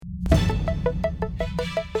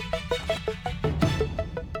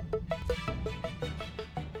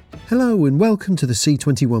Hello and welcome to the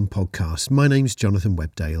C21 podcast. My name's Jonathan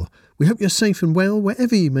Webdale. We hope you're safe and well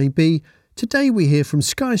wherever you may be. Today we hear from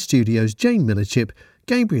Sky Studios' Jane Millichip,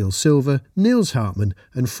 Gabriel Silver, Nils Hartmann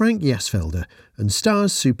and Frank Jasfelder, and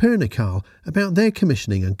stars Superna Kahl about their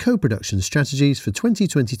commissioning and co-production strategies for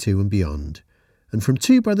 2022 and beyond. And from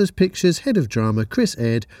Two Brothers Pictures head of drama Chris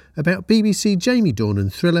Aird about BBC Jamie Dornan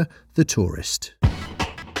thriller The Tourist.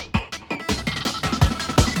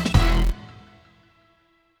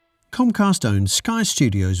 Comcast-owned Sky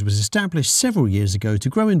Studios was established several years ago to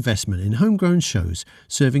grow investment in homegrown shows,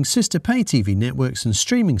 serving sister pay TV networks and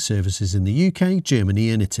streaming services in the UK, Germany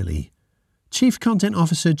and Italy. Chief Content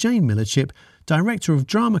Officer Jane Millichip, Director of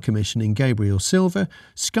Drama Commissioning Gabriel Silver,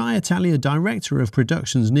 Sky Italia Director of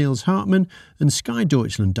Productions Nils Hartmann and Sky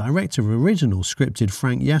Deutschland Director of Original Scripted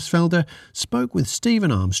Frank Jasfelder spoke with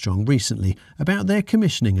Stephen Armstrong recently about their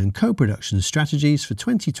commissioning and co-production strategies for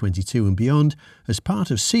 2022 and beyond as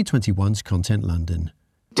part of C21's Content London.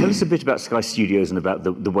 Tell us a bit about Sky Studios and about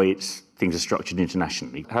the way things are structured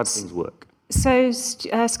internationally. How do things work? So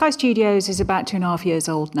Sky Studios is about 2.5 years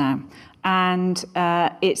old now. And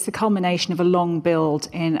it's the culmination of a long build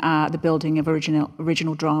in the building of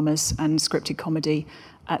original dramas and scripted comedy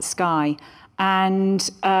at Sky. And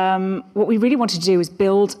what we really want to do is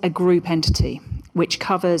build a group entity which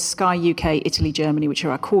covers Sky UK, Italy, Germany, which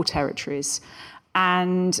are our core territories,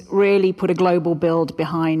 and really put a global build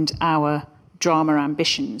behind our drama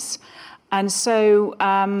ambitions. And so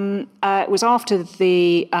it was after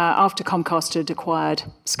Comcast had acquired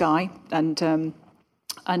Sky,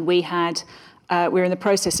 and we were in the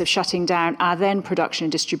process of shutting down our then production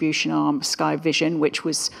and distribution arm, Sky Vision, which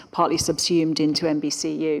was partly subsumed into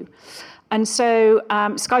NBCU. And so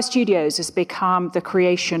Sky Studios has become the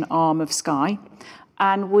creation arm of Sky,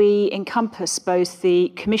 and we encompass both the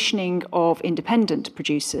commissioning of independent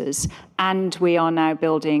producers, and we are now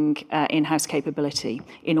building in-house capability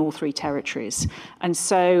in all three territories. And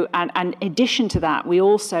so, and in addition to that, we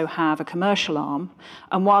also have a commercial arm.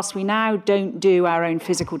 And whilst we now don't do our own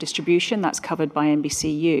physical distribution, that's covered by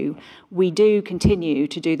NBCU, we do continue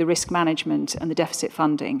to do the risk management and the deficit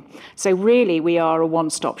funding. So really, we are a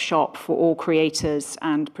one-stop shop for all creators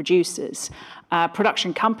and producers.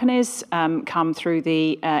 Production companies come through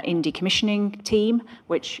the indie commissioning team,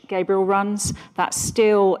 which Gabriel runs. That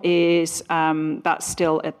still is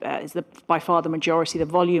by far the majority, the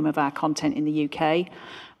volume of our content in the UK.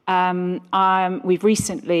 We've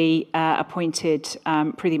recently appointed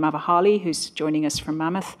Priti Mavahali, who's joining us from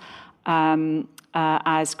Mammoth,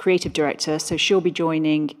 as creative director. So she'll be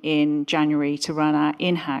joining in January to run our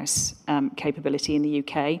in-house capability in the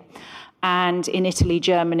UK. And in Italy,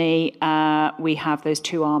 Germany, we have those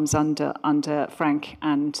two arms under Frank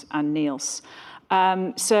and Nils.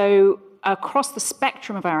 So across the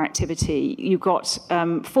spectrum of our activity, you've got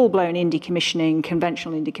full-blown indie commissioning,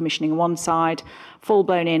 conventional indie commissioning on one side,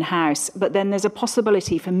 full-blown in-house, but then there's a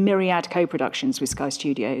possibility for myriad co-productions with Sky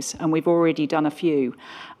Studios, and we've already done a few.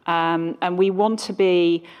 And we want to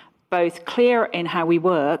be both clear in how we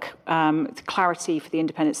work, clarity for the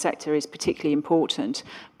independent sector is particularly important,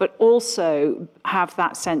 but also have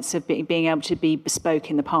that sense of being able to be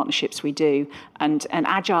bespoke in the partnerships we do and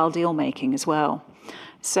agile deal making as well.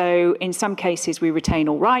 So in some cases we retain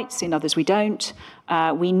all rights, in others we don't.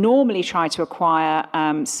 We normally try to acquire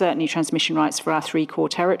certainly transmission rights for our three core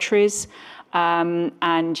territories,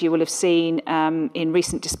 and you will have seen in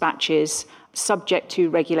recent dispatches, subject to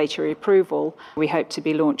regulatory approval, we hope to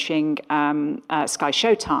be launching Sky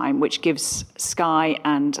Showtime, which gives Sky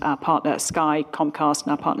and our partner Sky, Comcast,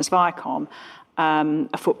 and our partners Viacom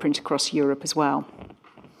a footprint across Europe as well.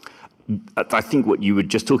 I think what you were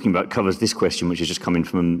just talking about covers this question, which has just come in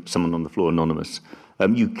from someone on the floor, anonymous.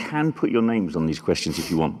 You can put your names on these questions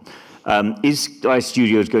if you want. Is Sky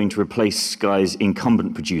Studios going to replace Sky's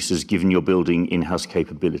incumbent producers, given you're building in-house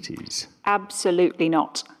capabilities? Absolutely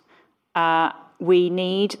not. We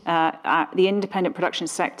need, the independent production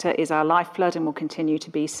sector is our lifeblood and will continue to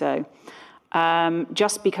be so.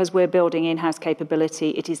 Just because we're building in-house capability,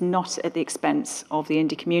 it is not at the expense of the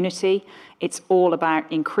indie community. It's all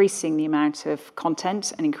about increasing the amount of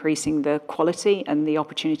content and increasing the quality and the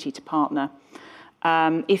opportunity to partner.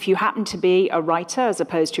 If you happen to be a writer as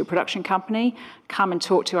opposed to a production company, come and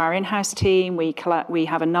talk to our in-house team. We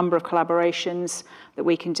have a number of collaborations that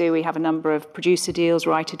we can do. We have a number of producer deals,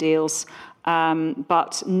 writer deals,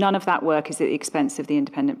 but none of that work is at the expense of the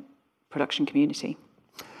independent production community.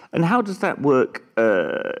 And how does that work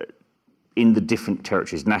in the different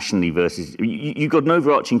territories, nationally versus... You've got an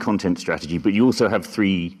overarching content strategy, but you also have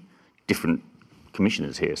three different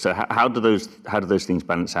commissioners here. So how do those things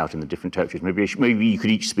balance out in the different territories? Maybe you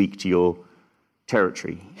could each speak to your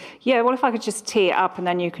territory? Yeah, well, if I could just tee it up and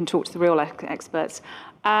then you can talk to the real experts.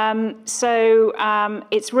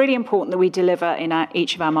 It's really important that we deliver in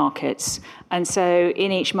each of our markets. And so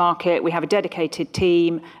in each market, we have a dedicated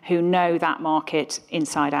team who know that market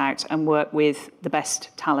inside out and work with the best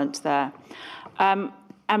talent there.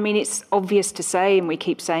 I mean, it's obvious to say, and we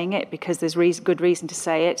keep saying it because there's good reason to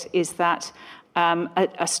say it, is that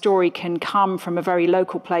a story can come from a very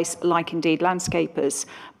local place, like indeed Landscapers.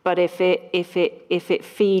 But if it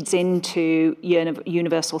feeds into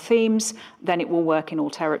universal themes, then it will work in all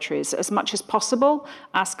territories as much as possible.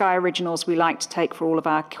 Our Sky Originals we like to take for all of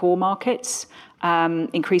our core markets.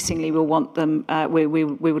 Increasingly, we'll want them. We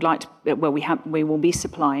would like to. Well, we will be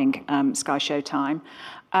supplying Sky Showtime.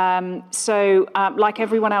 Like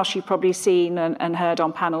everyone else you've probably seen and heard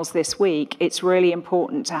on panels this week, it's really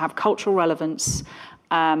important to have cultural relevance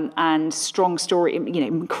and strong story,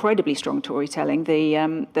 incredibly strong storytelling.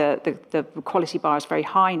 The quality bar is very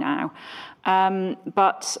high now.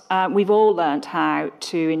 But we've all learned how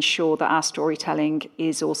to ensure that our storytelling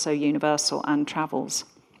is also universal and travels.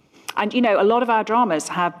 And, a lot of our dramas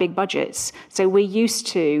have big budgets. So we're used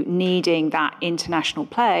to needing that international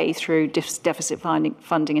play through deficit funding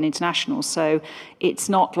and international. So it's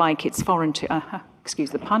not like it's foreign to,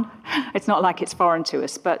 excuse the pun, it's not like it's foreign to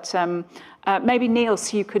us. But maybe,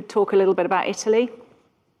 Niels, you could talk a little bit about Italy.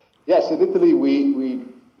 Yes, in Italy we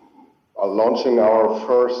are launching our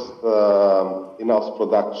first in-house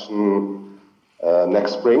production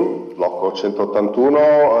next spring, Blocco 181.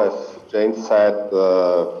 As Jane said,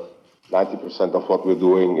 90% of what we're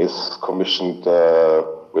doing is commissioned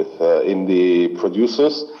with indie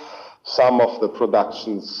producers. Some of the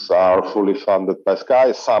productions are fully funded by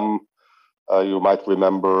Sky. Some, you might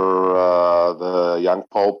remember, the Young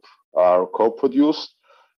Pope are co-produced.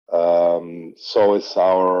 So is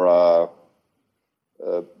our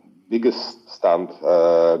biggest stunt,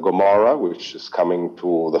 Gomorrah, which is coming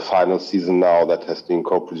to the final season now, that has been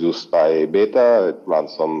co-produced by Beta. It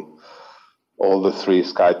runs on all the 3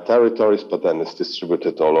 Sky territories, but then it's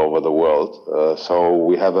distributed all over the world. So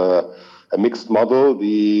we have a mixed model.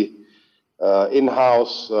 The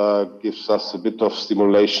in-house gives us a bit of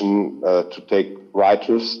stimulation to take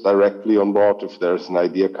writers directly on board. If there's an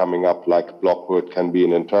idea coming up like Blocco, it can be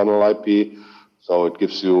an internal IP. So it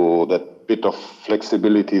gives you that bit of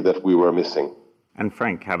flexibility that we were missing. And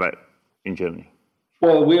Frank, how about in Germany?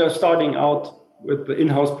 Well, we are starting out with the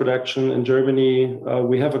in-house production in Germany.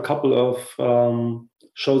 We have a couple of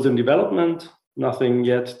shows in development, nothing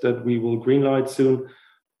yet that we will greenlight soon,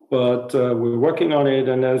 but we're working on it.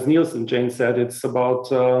 And as Niels and Jane said, it's about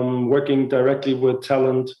working directly with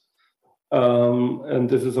talent. And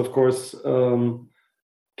this is, of course,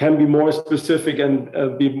 can be more specific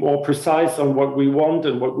and be more precise on what we want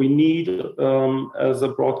and what we need as a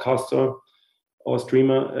broadcaster or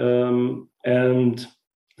streamer. And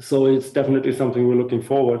so it's definitely something we're looking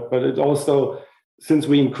forward. But it also, since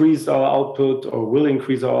we increased our output or will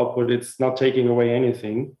increase our output, it's not taking away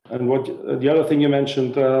anything. And what the other thing you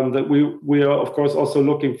mentioned, that we are, of course, also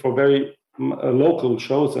looking for very local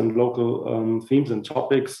shows and local themes and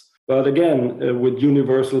topics. But again, with a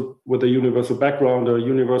universal background or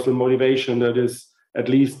universal motivation that is at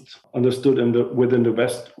least understood within the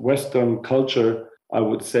Western culture, I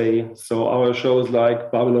would say. So our shows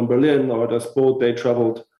like Babylon Berlin or Das Boot, they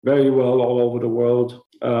traveled very well all over the world,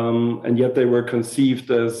 and yet they were conceived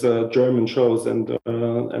as German shows and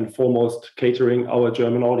foremost catering our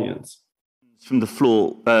German audience. From the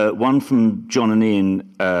floor, one from John and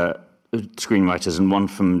Ian, screenwriters, and one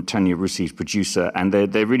from Tanya Russi, producer, and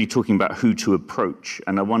they're really talking about who to approach.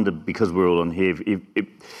 And I wonder, because we're all on here, if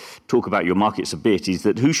talk about your markets a bit, is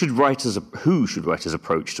that who should writers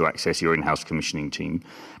approach to access your in-house commissioning team,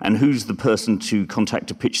 and who's the person to contact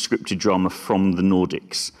to pitch scripted drama from the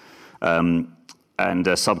Nordics? And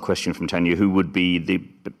a sub-question from Tanya, who would be the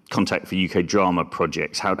contact for UK drama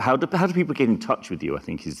projects? How do people get in touch with you, I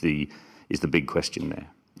think, is the big question there.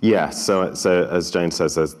 Yeah, so as Jane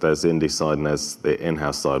says, there's the indie side and there's the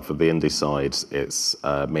in-house side. For the indie side, it's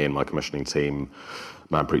me and my commissioning team,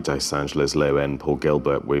 Manpreet Desangelis, Lewin, Paul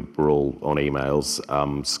Gilbert. We're all on emails.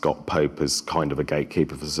 Scott Pope is kind of a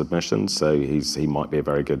gatekeeper for submissions, so he might be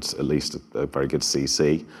at least a very good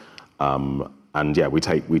CC. And yeah, we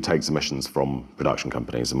take submissions from production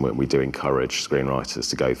companies, and we do encourage screenwriters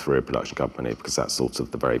to go through a production company, because that's sort of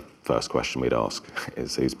the very first question we'd ask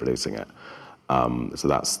is who's producing it. So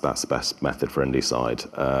that's the best method for indie side.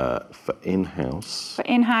 For in-house? For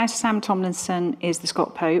in-house, Sam Tomlinson is the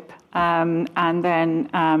Scott Pope. And then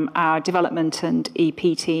our development and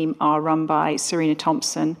EP team are run by Serena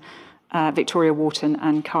Thompson, Victoria Wharton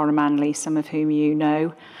and Cara Manley, some of whom you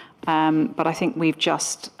know. But I think we've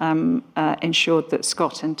just ensured that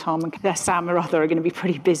Scott and Tom and Sam or other are going to be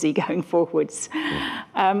pretty busy going forwards.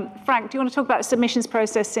 Frank, do you want to talk about the submissions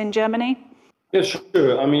process in Germany? Yeah,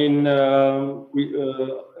 sure. I mean,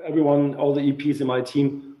 everyone, all the EPs in my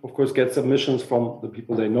team, of course, get submissions from the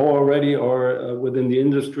people they know already, or within the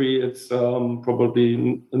industry, it's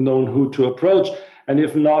probably known who to approach. And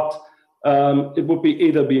if not, it would be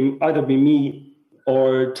either be me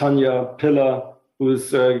or Tanya Piller,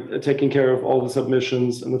 who's taking care of all the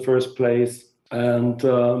submissions in the first place. And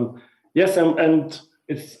yes, and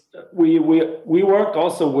it's we worked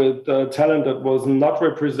also with talent that was not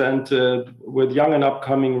represented, with young and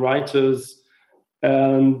upcoming writers,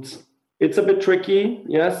 and it's a bit tricky,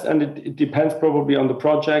 yes, and it depends probably on the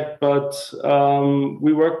project, but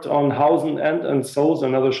we worked on Hausen and Souls,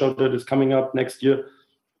 another show that is coming up next year,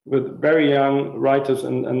 with very young writers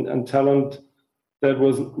and talent that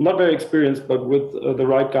was not very experienced, but with the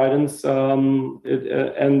right guidance and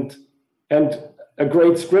a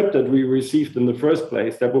great script that we received in the first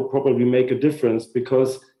place. That will probably make a difference,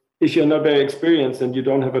 because if you're not very experienced and you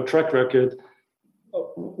don't have a track record,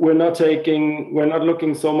 we're not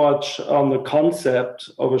looking so much on the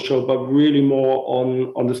concept of a show, but really more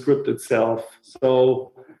on the script itself.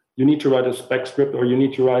 So you need to write a spec script, or you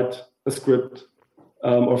need to write a script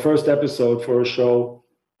or first episode for a show.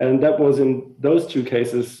 And that was, in those two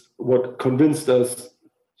cases, what convinced us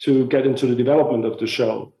to get into the development of the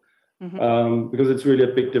show. Mm-hmm. Because it's really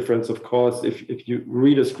a big difference, of course, if you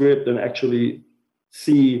read a script and actually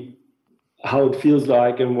see how it feels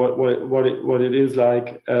like and what it is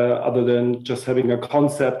like, other than just having a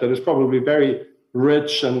concept that is probably very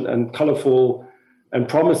rich and colorful and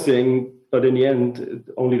promising, but in the end,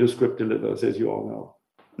 only the script delivers, as you all know.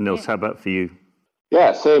 Nils, how about for you?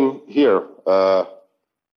 Yeah, same here.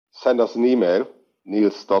 Send us an email,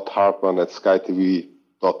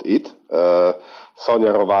 niels.hartmann@skytv.it.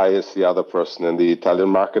 Sonia Rovai is the other person in the Italian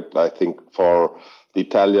market. I think for the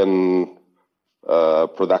Italian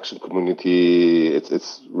production community,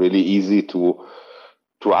 it's really easy to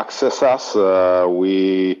access us.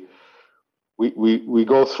 We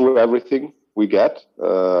go through everything we get,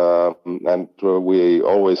 and we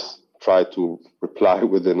always try to reply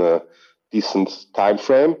within a decent time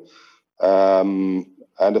frame.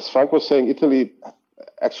 And as Frank was saying, Italy,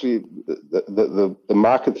 actually, the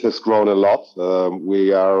market has grown a lot.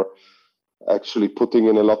 We are actually putting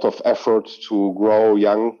in a lot of effort to grow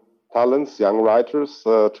young talents, young writers,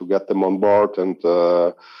 to get them on board. And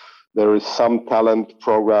there is some talent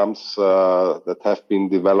programs that have been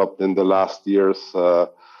developed in the last years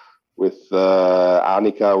with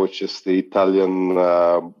ANICA, which is the Italian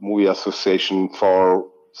movie association for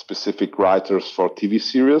specific writers for TV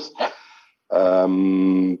series.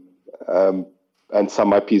 And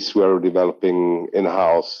some IPs we are developing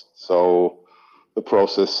in-house. So the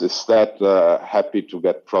process is that happy to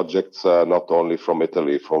get projects not only from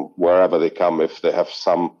Italy, from wherever they come, if they have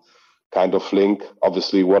some kind of link.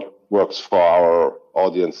 Obviously, what works for our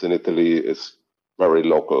audience in Italy is very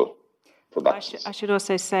local productions. I should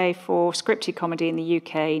also say, for scripted comedy in the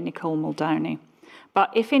UK, Nicole Muldowney.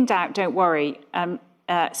 But if in doubt, don't worry.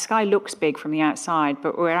 Sky looks big from the outside,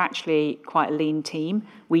 but we're actually quite a lean team.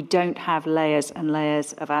 We don't have layers and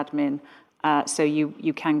layers of admin, so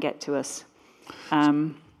you can get to us.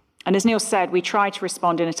 And as Neil said, we try to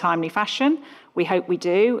respond in a timely fashion. We hope we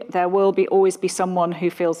do. There will always be someone who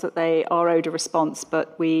feels that they are owed a response,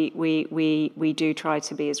 but we do try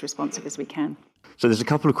to be as responsive as we can. So there's a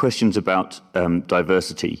couple of questions about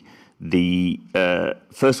diversity. The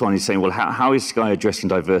first one is saying, well, how is Sky addressing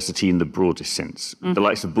diversity in the broadest sense? Mm-hmm. The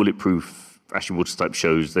likes of Bulletproof, Ashley Waters type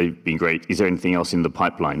shows, they've been great. Is there anything else in the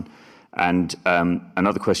pipeline? And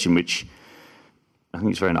another question, which I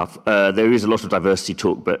think is fair enough, there is a lot of diversity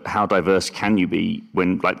talk, but how diverse can you be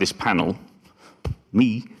when, like this panel,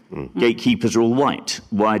 gatekeepers are all white?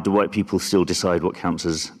 Why do white people still decide what counts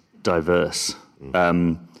as diverse?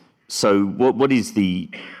 So what is the...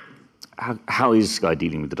 How is Sky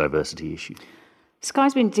dealing with the diversity issue?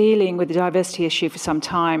 Sky's been dealing with the diversity issue for some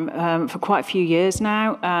time, for quite a few years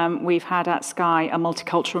now. We've had at Sky a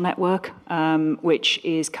multicultural network, which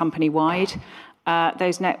is company-wide.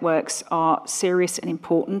 Those networks are serious and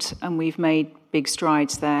important, and we've made big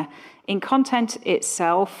strides there. In content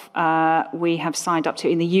itself, we have signed up to,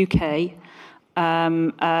 in the UK,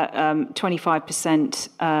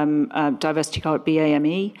 25% diversity at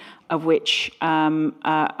BAME, of which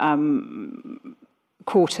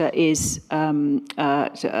quarter is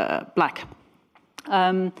black.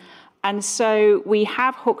 And so we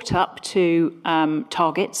have hooked up to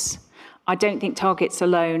targets. I don't think targets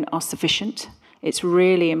alone are sufficient. It's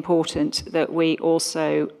really important that we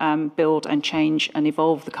also build and change and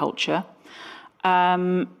evolve the culture.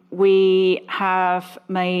 We have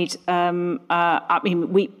made,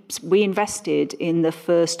 we invested in the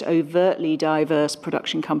first overtly diverse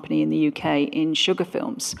production company in the UK in Sugar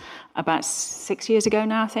Films about 6 years ago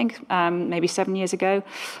now, I think, maybe 7 years ago.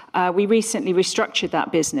 We recently restructured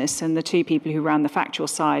that business, and the two people who ran the factual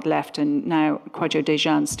side left, and now Kwadwo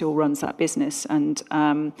Dejan still runs that business. And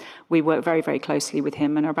we work very, very closely with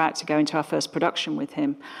him and are about to go into our first production with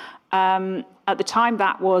him. At the time,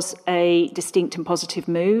 that was a distinct and positive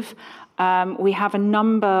move. We have a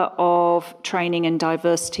number of training and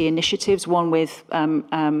diversity initiatives, one with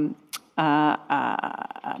Bishke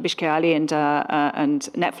Ali and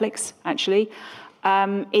Netflix, actually.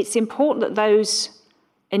 It's important that those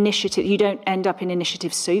initiatives, you don't end up in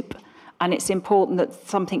initiative soup, and it's important that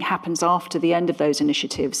something happens after the end of those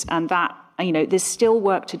initiatives, and that, there's still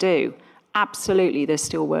work to do. Absolutely, there's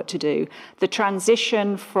still work to do. The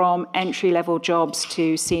transition from entry-level jobs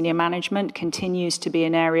to senior management continues to be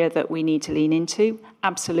an area that we need to lean into,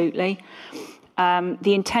 absolutely.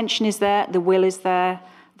 The intention is there, the will is there,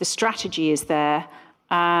 the strategy is there,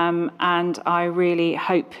 and I really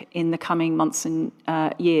hope in the coming months and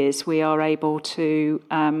years we are able to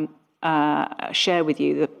share with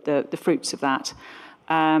you the fruits of that.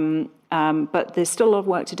 But there's still a lot of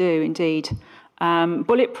work to do, indeed.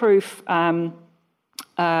 Bulletproof was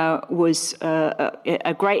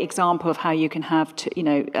a great example of how you can have,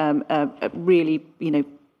 really,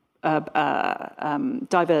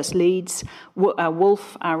 diverse leads.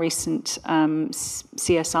 Wolf, our recent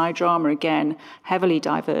CSI drama, again, heavily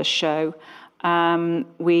diverse show.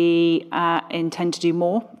 We intend to do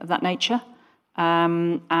more of that nature,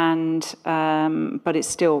 but it's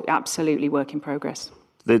still absolutely work in progress.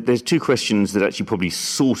 There's two questions that actually probably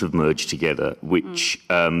sort of merge together, which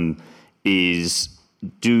is,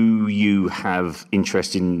 do you have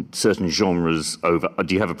interest in certain genres do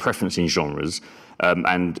you have a preference in genres?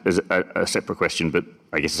 And as a separate question, but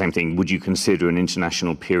I guess the same thing, would you consider an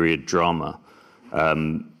international period drama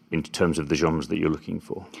in terms of the genres that you're looking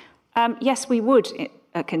for? Yes, we would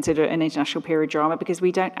consider an international period drama because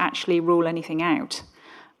we don't actually rule anything out.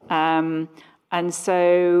 And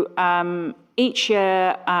so each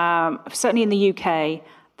year, certainly in the UK,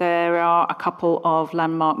 there are a couple of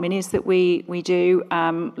landmark minis that we do,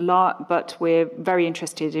 but we're very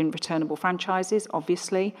interested in returnable franchises,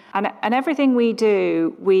 obviously. And everything we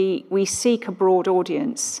do, we seek a broad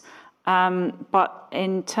audience. But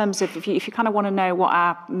in terms of, if you kind of want to know what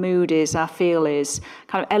our mood is, our feel is,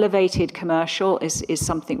 kind of elevated commercial is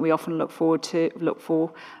something we often look for.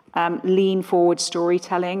 Lean forward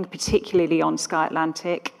storytelling, particularly on Sky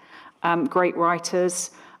Atlantic. Great writers,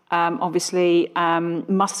 obviously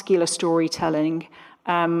muscular storytelling,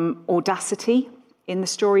 audacity in the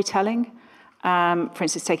storytelling. For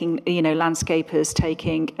instance, taking landscapers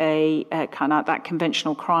taking a kind of that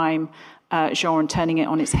conventional crime genre and turning it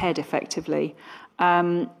on its head effectively.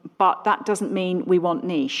 But that doesn't mean we want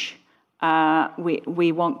niche.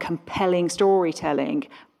 We want compelling storytelling,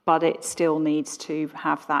 but it still needs to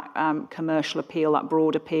have that commercial appeal, that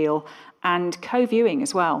broad appeal, and co-viewing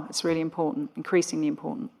as well. It's really important, increasingly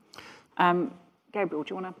important. Gabriel,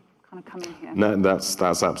 do you want to kind of come in here? No, that's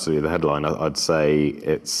absolutely the headline. I'd say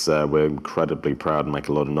it's we're incredibly proud and make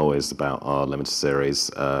a lot of noise about our limited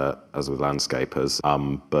series, as with Landscapers.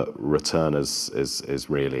 But Return is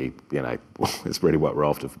really, it's really what we're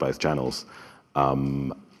after for both channels.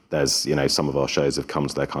 There's, some of our shows have come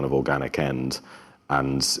to their kind of organic end.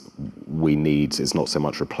 And it's not so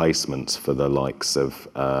much replacement for the likes of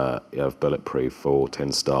Bulletproof or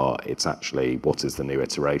Tin Star. It's actually what is the new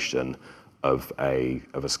iteration of a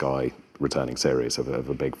Sky returning series, of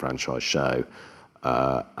a big franchise show.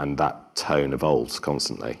 And that tone evolves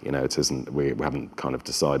constantly. It isn't, we haven't kind of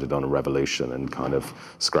decided on a revolution and kind of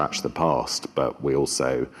scratched the past, but we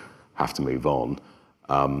also have to move on.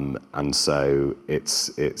 And so it's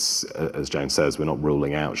as Jane says, we're not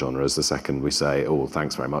ruling out genres. The second we say, oh,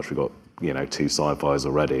 thanks very much, we've got 2 sci-fis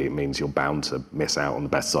already, it means you're bound to miss out on the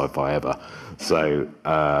best sci-fi ever. So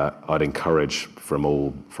I'd encourage from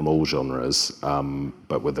all genres,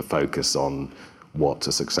 but with the focus on what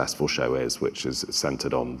a successful show is, which is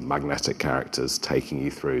centred on magnetic characters taking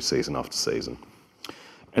you through season after season.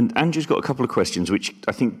 And Andrew's got a couple of questions, which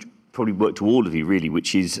I think probably work to all of you, really,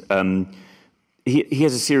 which is... He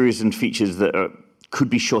has a series and features that could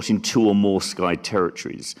be shot in 2 or more Sky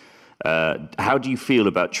territories. How do you feel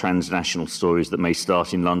about transnational stories that may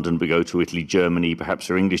start in London but go to Italy, Germany, perhaps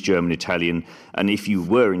are English, German, Italian? And if you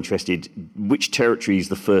were interested, which territory is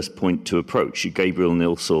the first point to approach? Gabriel,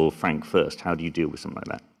 Nils, or Frank first? How do you deal with something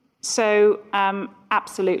like that? So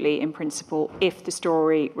absolutely, in principle, if the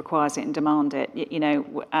story requires it and demand it, you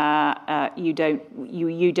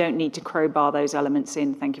don't need to crowbar those elements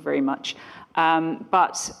in. Thank you very much.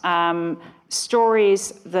 But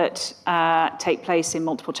stories that take place in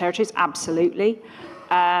multiple territories, absolutely.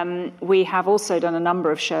 We have also done a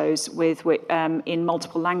number of shows in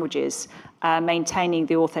multiple languages, maintaining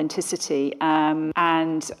the authenticity.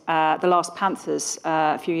 And The Last Panthers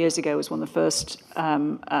a few years ago was one of the first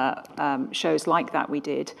shows like that we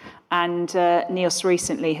did. And Niels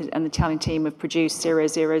recently and the Italian team have produced 000.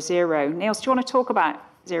 Niels, do you want to talk about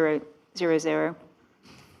 000?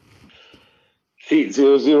 See,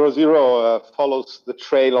 000 follows the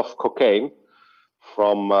trail of cocaine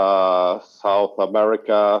from South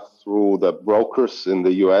America through the brokers in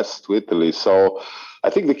the US to Italy. So I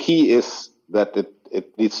think the key is that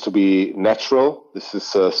it needs to be natural. This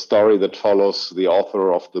is a story that follows the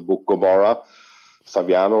author of the book Gomorrah,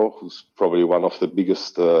 Saviano, who's probably one of the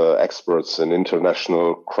biggest experts in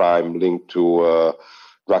international crime linked to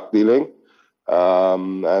drug dealing.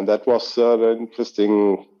 And that was an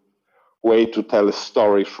interesting way to tell a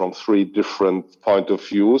story from three different point of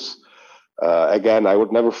views. Again, I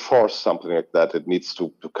would never force something like that. It needs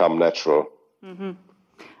to come natural. Mm-hmm.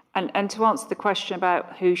 And to answer the question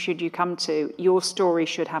about who should you come to, your story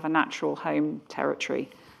should have a natural home territory.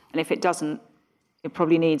 And if it doesn't, it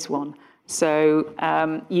probably needs one. So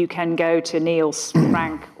you can go to Niels,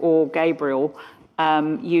 Frank, or Gabriel.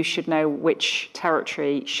 You should know which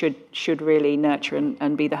territory should really nurture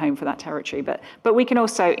and be the home for that territory. But we can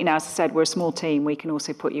also, as I said, we're a small team. We can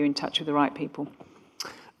also put you in touch with the right people.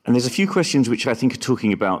 And there's a few questions which I think are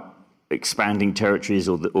talking about expanding territories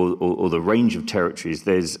or the range of territories.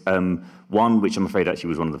 There's one which I'm afraid actually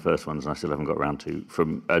was one of the first ones, and I still haven't got around to,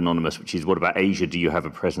 from Anonymous, which is, what about Asia? Do you have a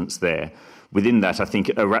presence there? Within that, I think,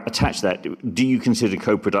 attach to that, do you consider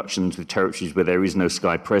co-productions with territories where there is no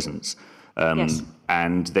Sky presence? Yes.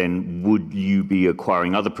 And then would you be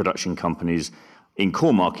acquiring other production companies in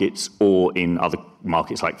core markets or in other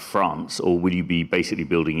markets like France, or will you be basically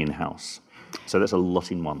building in-house? So that's a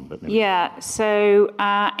lot in one. But yeah, so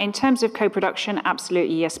in terms of co-production,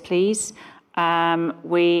 absolutely, yes, please.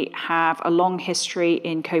 We have a long history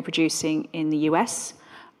in co-producing in the US,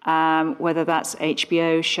 whether that's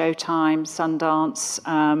HBO, Showtime, Sundance.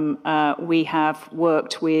 We have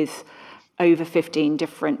worked with over 15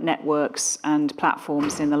 different networks and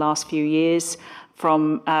platforms in the last few years,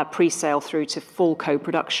 from pre-sale through to full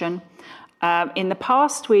co-production. In the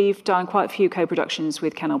past, we've done quite a few co-productions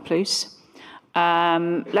with Canal+.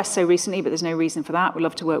 Less so recently, but there's no reason for that. We'd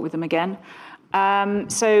love to work with them again.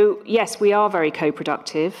 So yes, we are very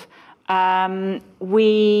co-productive.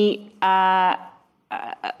 We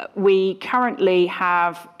currently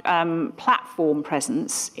have platform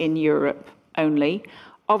presence in Europe only.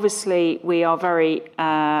 Obviously, we are very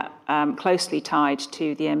closely tied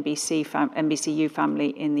to the NBCU family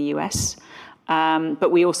in the US,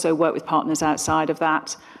 but we also work with partners outside of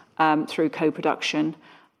that through co-production.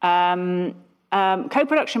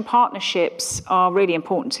 Co-production partnerships are really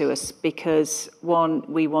important to us because, one,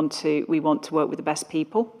 we want to work with the best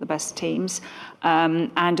people, the best teams,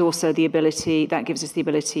 and also that gives us the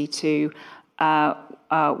ability to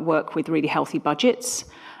work with really healthy budgets.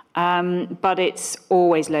 But it's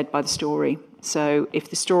always led by the story. So if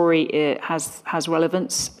the story has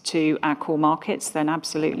relevance to our core markets, then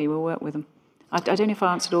absolutely we'll work with them. I don't know if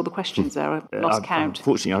I answered all the questions there. I lost count.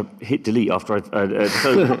 Unfortunately, I hit delete after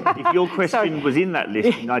so if your question was in that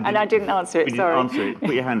list and I didn't answer it, sorry. Answer it,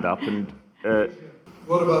 put your hand up. And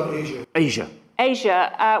what about Asia?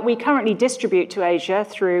 Asia. We currently distribute to Asia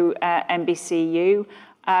through NBCU.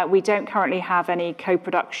 We don't currently have any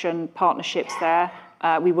co-production partnerships there.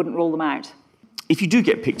 We wouldn't rule them out. If you do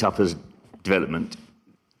get picked up as development,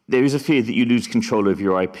 there is a fear that you lose control of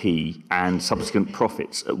your IP and subsequent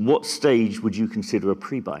profits. At what stage would you consider a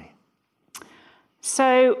pre-buy?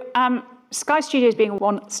 So Sky Studios, being a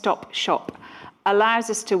one-stop shop, allows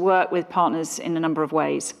us to work with partners in a number of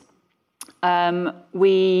ways.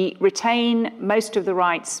 We retain most of the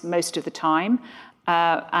rights most of the time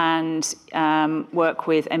and work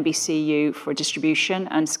with NBCU for distribution,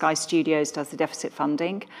 and Sky Studios does the deficit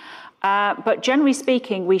funding. But generally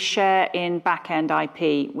speaking, we share in back-end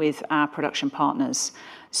IP with our production partners.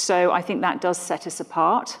 So I think that does set us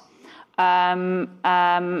apart. Some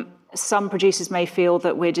producers may feel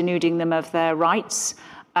that we're denuding them of their rights.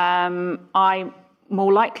 I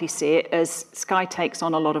more likely see it as Sky takes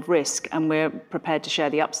on a lot of risk, and we're prepared to share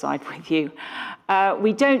the upside with you.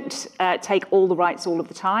 We don't take all the rights all of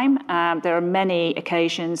the time. There are many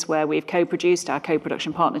occasions where we've co-produced, our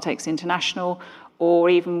co-production partner takes international, or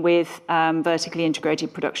even with vertically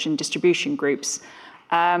integrated production distribution groups.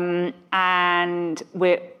 And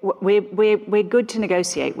we're good to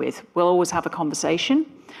negotiate with. We'll always have a conversation.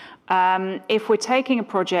 If we're taking a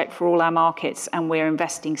project for all our markets and we're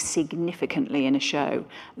investing significantly in a show,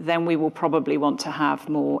 then we will probably want to have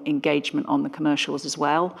more engagement on the commercials as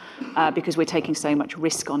well, because we're taking so much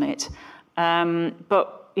risk on it.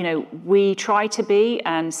 But we try to be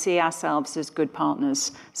and see ourselves as good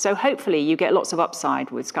partners. So hopefully you get lots of upside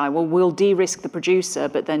with Sky. Well, we'll de-risk the producer,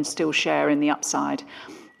 but then still share in the upside.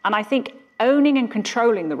 And I think owning and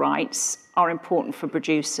controlling the rights are important for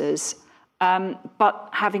producers, but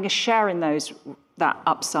having a share in that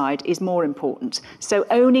upside is more important. So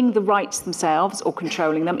owning the rights themselves or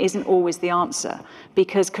controlling them isn't always the answer,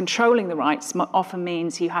 because controlling the rights often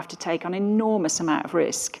means you have to take on an enormous amount of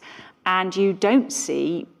risk. And you don't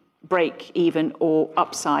see break even or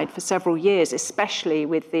upside for several years, especially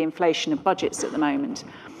with the inflation of budgets at the moment.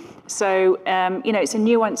 So, it's a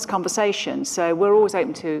nuanced conversation. So we're always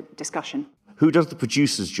open to discussion. Who does the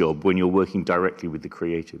producer's job when you're working directly with the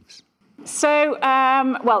creatives? So,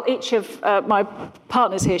 each of my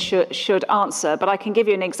partners here should answer, but I can give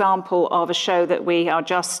you an example of a show that we are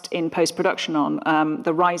just in post-production on,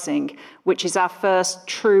 The Rising, which is our first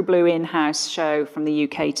true blue in-house show from the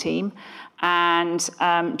UK team. And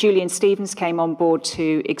Julian Stevens came on board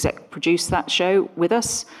to exec produce that show with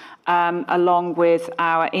us, along with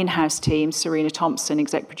our in-house team, Serena Thompson,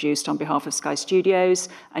 exec produced on behalf of Sky Studios,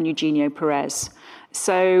 and Eugenio Perez.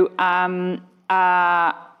 So,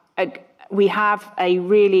 we have a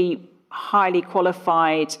really highly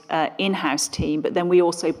qualified in-house team, but then we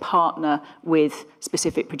also partner with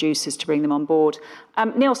specific producers to bring them on board.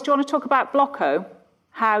 Niels, do you want to talk about Blocko,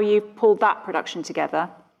 how you've pulled that production together?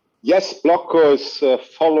 Yes, Blocko is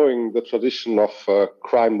following the tradition of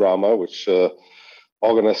crime drama, which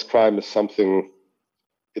organized crime is something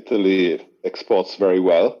Italy exports very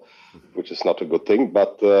well, which is not a good thing,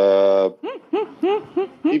 but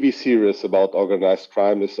TV series about organized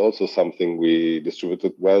crime is also something we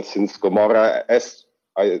distributed well since Gomorrah. As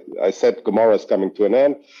I said, Gomorrah is coming to an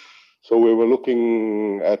end. So we were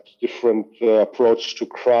looking at different approach to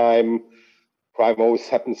crime. Crime always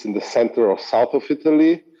happens in the center or south of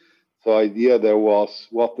Italy. So idea there was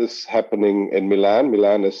what is happening in Milan.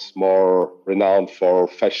 Milan is more renowned for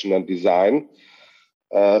fashion and design.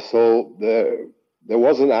 So there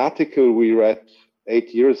was an article we read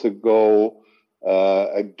 8 years ago.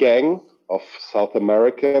 A gang of South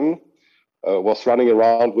American was running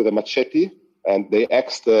around with a machete, and they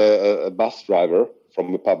axed a bus driver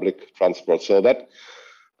from the public transport. So that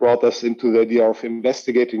brought us into the idea of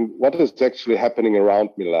investigating what is actually happening around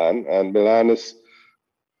Milan. And Milan is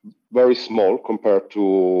very small compared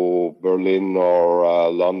to Berlin or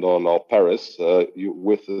London or Paris.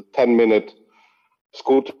 With a 10-minute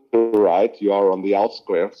scooter ride, you are on the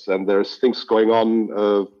outskirts, and there's things going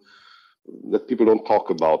on that people don't talk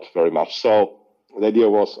about very much. So the idea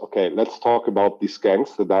was, okay, let's talk about these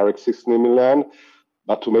gangs, the direct system in Milan,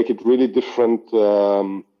 but to make it really different,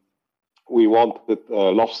 we wanted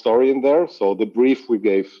a love story in there. So the brief we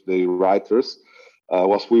gave the writers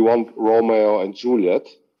was we want Romeo and Juliet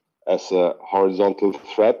as a horizontal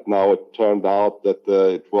thread. Now it turned out that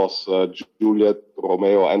it was Juliet,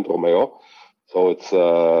 Romeo, and Romeo. So it's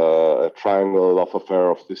a triangle love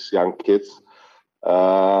affair of these young kids.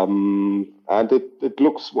 And it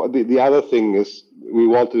looks, the other thing is we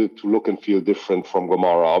wanted it to look and feel different from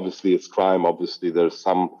Gomorrah. Obviously it's crime, obviously there's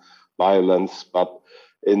some violence, but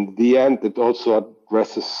in the end it also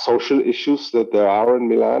addresses social issues that there are in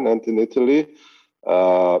Milan and in Italy,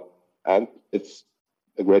 and it's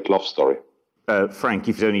a great love story. Frank,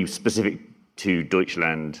 if it's only specific to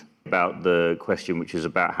Deutschland, about the question which is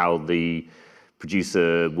about how the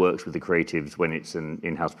producer works with the creatives when it's an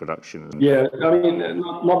in-house production. Yeah, I mean,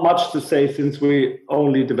 not much to say since we're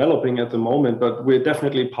only developing at the moment, but we're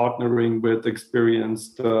definitely partnering with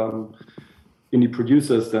experienced indie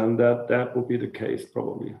producers, and that will be the case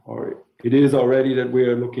probably. Or it is already that we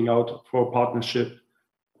are looking out for a partnership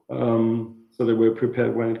so that we're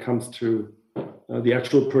prepared when it comes to the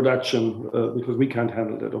actual production, because we can't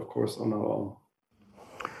handle that, of course, on our own.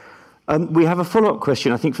 We have a follow-up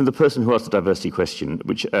question, I think, from the person who asked the diversity question,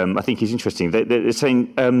 which I think is interesting. They're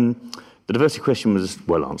saying the diversity question was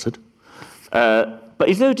well answered. But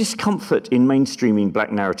is there a discomfort in mainstreaming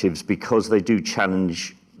black narratives because they do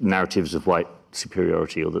challenge narratives of white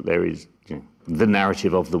superiority, or that there is the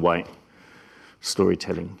narrative of the white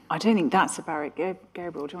storytelling? I don't think that's a barrier.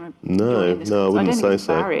 Gabriel, do you want to? No, I wouldn't say so. I don't think it's a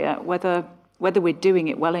barrier. Whether we're doing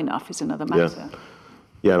it well enough is another matter.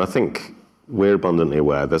 Yeah, and I think we're abundantly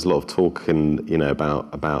aware. There's a lot of talk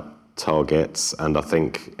about targets, and I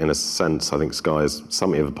think, in a sense, I think Sky is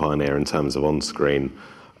something of a pioneer in terms of on-screen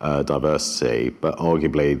diversity, but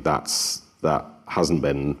arguably that hasn't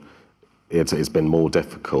been. It's been more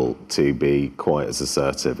difficult to be quite as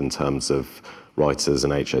assertive in terms of writers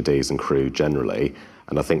and HODs and crew generally.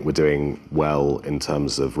 And I think we're doing well in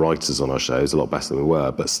terms of writers on our shows, a lot better than we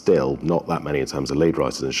were, but still not that many in terms of lead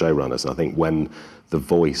writers and showrunners. And I think when the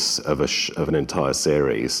voice of an entire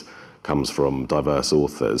series comes from diverse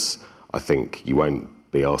authors, I think you won't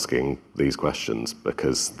be asking these questions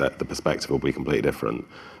because the perspective will be completely different.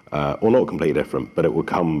 Or not completely different, but it will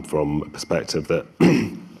come from a perspective that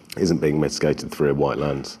isn't being mitigated through a white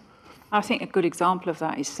lens. I think a good example of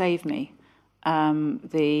that is Save Me,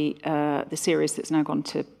 the series that's now gone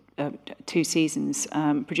to 2 seasons,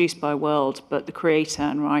 produced by World, but the creator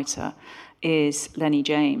and writer is Lenny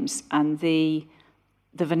James, and the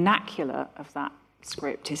vernacular of that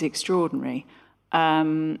script is extraordinary,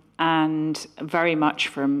 and very much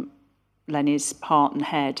from Lenny's heart and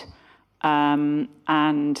head.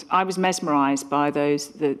 And I was mesmerised by the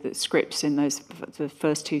scripts in the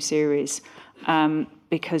first 2 series,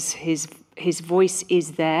 because his voice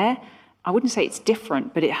is there. I wouldn't say it's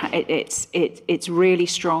different, but it's really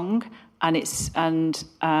strong, and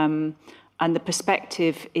the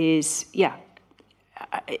perspective is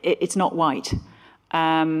it's not white,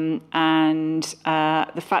 and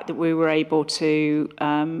the fact that we were able to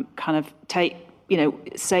kind of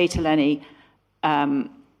say to Lenny,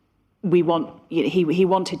 he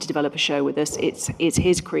wanted to develop a show with us. It's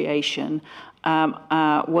his creation.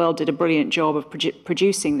 World did a brilliant job of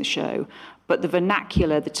producing the show, but the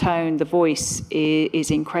vernacular, the tone, the voice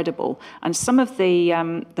is incredible. And some of the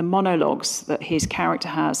monologues that his character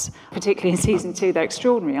has, particularly in season 2, they're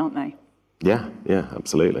extraordinary, aren't they? Yeah,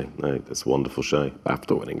 absolutely. No, it's a wonderful show,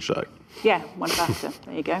 BAFTA-winning show. Yeah, won a BAFTA.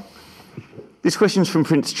 There you go. This question's from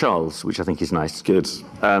Prince Charles, which I think is nice. Good.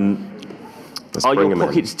 Are your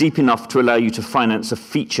pockets deep enough to allow you to finance a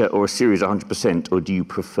feature or a series 100%, or do you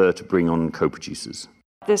prefer to bring on co-producers?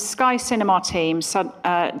 The Sky Cinema team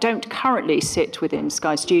don't currently sit within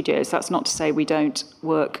Sky Studios. That's not to say we don't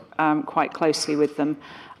work quite closely with them.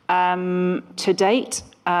 To date,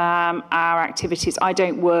 our activities, I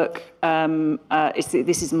don't work,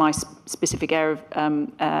 this is my specific area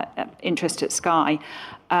of interest at Sky,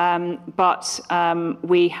 but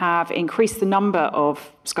we have increased the number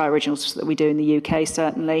of Sky Originals that we do in the UK,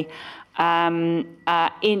 certainly,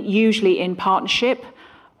 usually in partnership.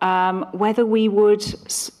 Whether we would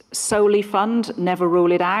solely fund, never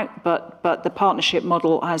rule it out, but the partnership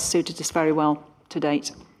model has suited us very well to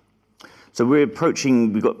date. So we've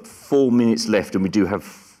got 4 minutes left, and we do have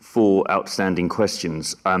 4 outstanding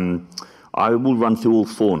questions. I will run through all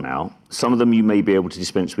 4 now. Some of them you may be able to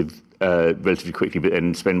dispense with relatively quickly, but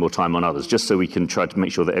then spend more time on others, just so we can try to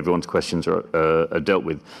make sure that everyone's questions are dealt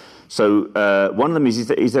with. So one of them is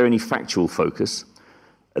there any factual focus?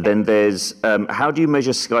 Then there's, how do you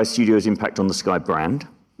measure Sky Studios' impact on the Sky brand?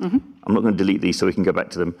 Mm-hmm. I'm not going to delete these so we can go back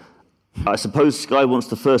to them. I suppose Sky wants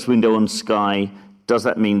the first window on Sky. Does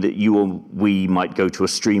that mean that you or we might go to a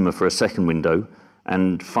streamer for a second window?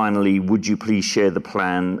 And finally, would you please share the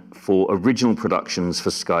plan for original productions for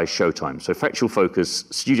Sky Showtime? So factual focus,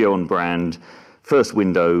 studio on brand, first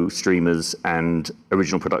window, streamers, and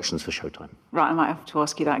original productions for Showtime. Right, I might have to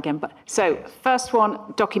ask you that again. But so, first one,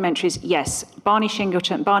 documentaries, yes.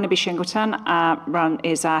 Barnaby Shingleton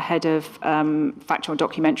is our head of factual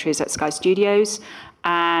documentaries at Sky Studios,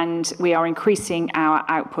 and we are increasing our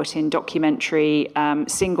output in documentary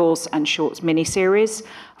singles and shorts miniseries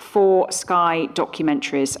for Sky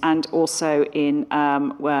documentaries, and also in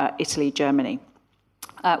Italy, Germany.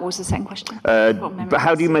 What was the second question? But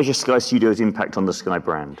how do you measure Sky Studios' impact on the Sky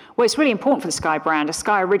brand? Well, it's really important for the Sky brand. A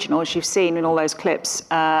Sky Original, as you've seen in all those clips,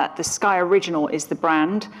 the Sky Original is the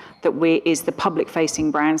brand is the public-facing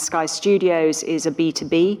brand. Sky Studios is a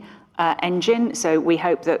B2B engine, so we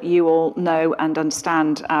hope that you all know and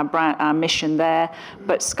understand our mission there.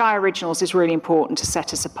 But Sky Originals is really important to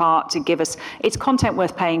set us apart, to give us, it's content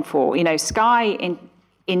worth paying for. You know, Sky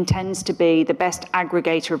intends to be the best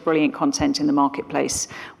aggregator of brilliant content in the marketplace,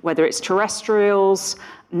 whether it's terrestrials,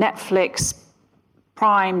 Netflix,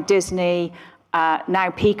 Prime, Disney, now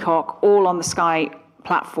Peacock, all on the Sky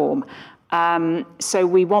platform. So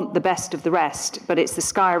we want the best of the rest, but it's the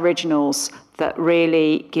Sky Originals that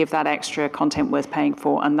really give that extra content worth paying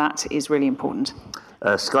for, and that is really important.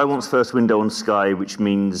 Sky wants first window on Sky, which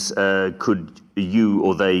means could you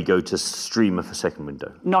or they go to streamer for second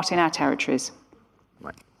window? Not in our territories.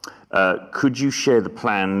 Right. Could you share the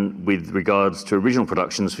plan with regards to original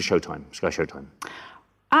productions for Showtime, Sky Showtime?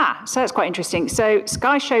 So that's quite interesting. So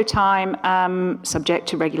Sky Showtime, subject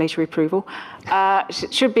to regulatory approval,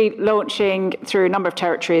 should be launching through a number of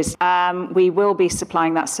territories. We will be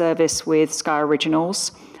supplying that service with Sky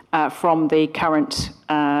Originals from the current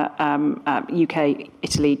UK,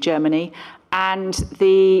 Italy, Germany. And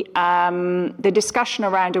the discussion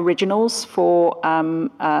around originals for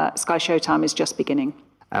Sky Showtime is just beginning.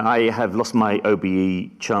 And I have lost my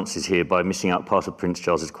OBE chances here by missing out part of Prince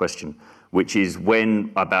Charles's question, which is we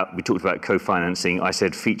talked about co-financing, I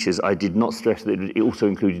said features. I did not stress that it also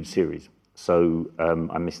included series. So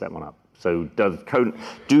I missed that one up. So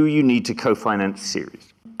do you need to co-finance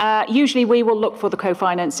series? Usually we will look for the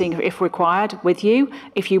co-financing if required with you.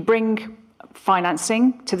 If you bring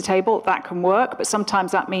financing to the table, that can work, but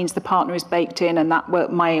sometimes that means the partner is baked in and that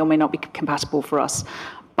may or may not be compatible for us.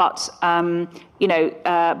 But,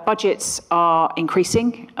 budgets are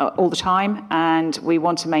increasing all the time, and we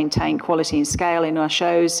want to maintain quality and scale in our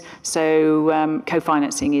shows. So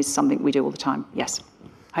co-financing is something we do all the time. Yes.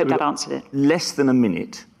 Hope that answered it. Less than a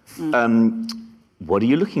minute. What are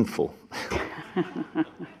you looking for?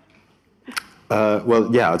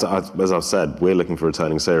 As I've said, we're looking for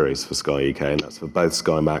returning series for Sky UK, and that's for both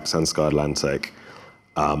Sky Max and Sky Atlantic.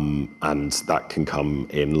 And that can come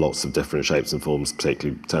in lots of different shapes and forms,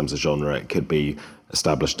 particularly in terms of genre. It could be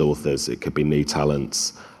established authors, it could be new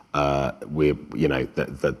talents. We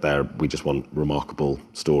just want remarkable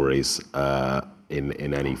stories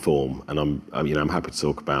in any form. And I'm happy to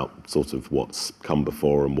talk about sort of what's come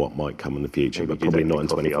before and what might come in the future, but probably not in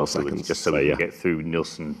 24 seconds. Just so we can get through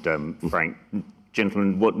Nils and Frank.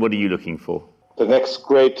 Gentlemen, what are you looking for? The next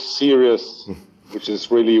great series, which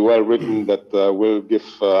is really well written, that will give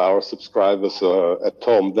our subscribers at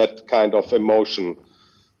home that kind of emotion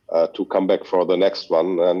to come back for the next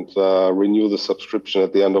one and renew the subscription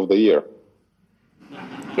at the end of the year.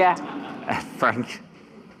 Yeah. Frank?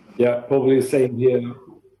 Yeah, probably the same here.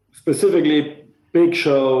 Specifically, big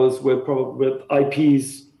shows with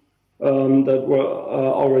IPs that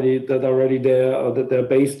are already there, or that they're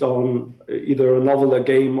based on either a novel, a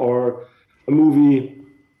game, or a movie.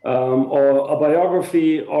 Or a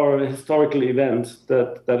biography or a historical event,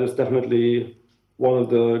 that is definitely one of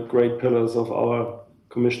the great pillars of our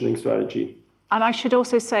commissioning strategy. And I should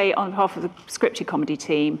also say, on behalf of the scripted comedy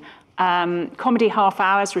team, comedy half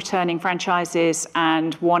hours, returning franchises,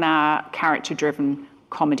 and 1 hour character-driven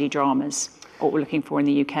comedy dramas, what we're looking for in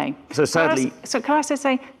the UK. So sadly... Can I also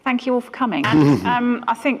say thank you all for coming? And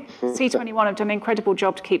I think C21 have done an incredible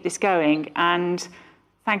job to keep this going, and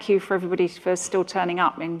thank you for everybody for still turning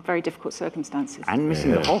up in very difficult circumstances. And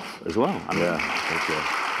missing the off as well. Thank you.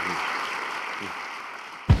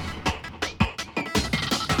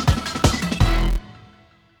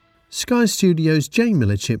 Sky Studios' Jane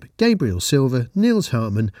Millichip, Gabriel Silver, Nils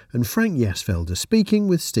Hartmann and Frank Jasfeld are speaking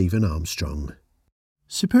with Stephen Armstrong.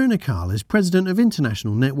 Suparna Kal is president of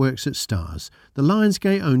International Networks at Starz, the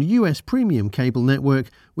Lionsgate-owned US premium cable network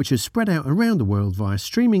which has spread out around the world via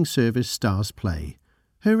streaming service Starz Play.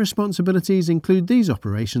 Her responsibilities include these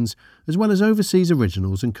operations, as well as overseas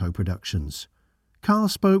originals and co-productions. Carl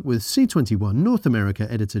spoke with C21 North America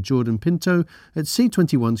editor Jordan Pinto at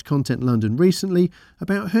C21's Content London recently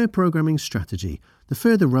about her programming strategy, the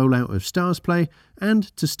further rollout of Starz Play,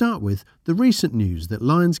 and, to start with, the recent news that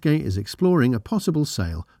Lionsgate is exploring a possible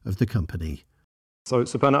sale of the company. So,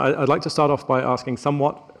 Suparna, I'd like to start off by asking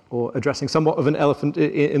addressing somewhat of an elephant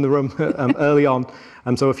in the room early on.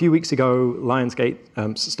 So a few weeks ago, Lionsgate,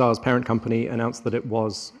 Starz parent company, announced that it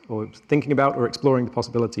was thinking about or exploring the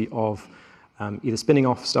possibility of either spinning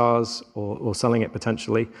off Starz or selling it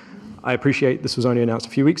potentially. I appreciate this was only announced a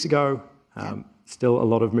few weeks ago. Still a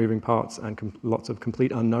lot of moving parts and lots of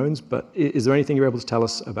complete unknowns, but is there anything you're able to tell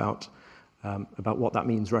us about what that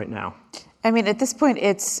means right now? I mean, at this point,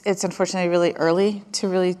 it's unfortunately really early to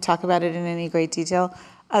really talk about it in any great detail,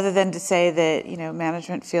 other than to say that,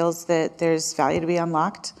 management feels that there's value to be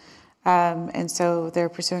unlocked, and so they're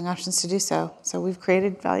pursuing options to do so. So we've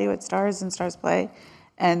created value at Starz and Starz Play,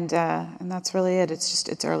 and that's really it.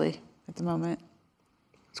 It's early at the moment.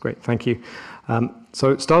 That's great, thank you.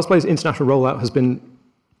 So Starz Play's international rollout has been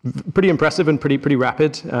pretty impressive and pretty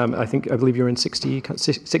rapid. I believe you're in 60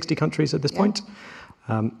 countries at this point.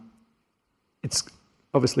 It's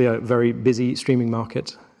obviously a very busy streaming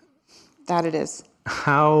market. That it is.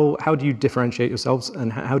 How do you differentiate yourselves,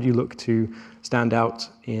 and how do you look to stand out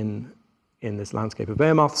in this landscape of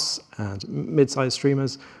behemoths and mid-sized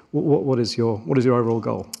streamers? What is your overall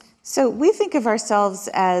goal? So we think of ourselves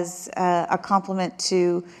as a complement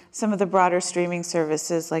to some of the broader streaming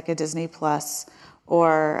services like a Disney Plus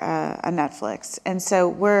or a Netflix. And so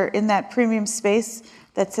we're in that premium space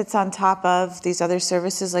that sits on top of these other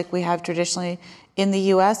services like we have traditionally in the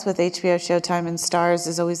US with HBO, Showtime, and Starz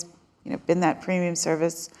has always been that premium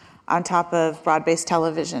service on top of broad-based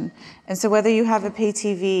television. And so whether you have a pay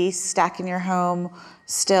TV stack in your home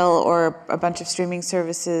still or a bunch of streaming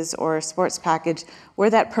services or a sports package, we're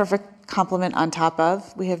that perfect complement on top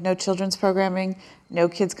of. We have no children's programming, no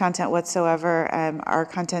kids content whatsoever. Our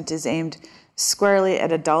content is aimed squarely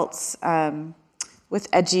at adults with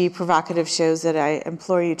edgy, provocative shows that I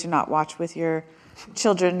implore you to not watch with your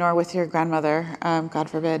children nor with your grandmother, God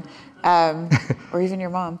forbid, or even your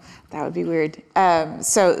mom. That would be weird.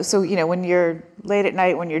 So when you're late at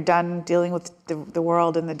night, when you're done dealing with the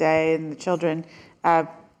world and the day and the children,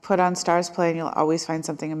 put on Starz Play and you'll always find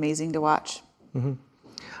something amazing to watch. Mm-hmm.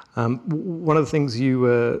 One of the things you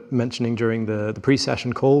were mentioning during the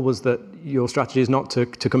pre-session call was that your strategy is not to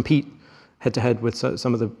compete head-to-head with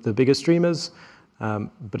some of the bigger streamers,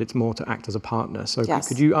 but it's more to act as a partner. So yes.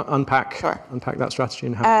 Could you unpack that strategy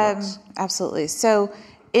and how it works? Absolutely. So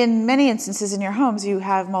in many instances in your homes, you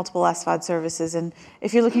have multiple SVOD services. And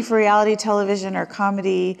if you're looking for reality television or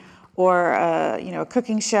comedy or a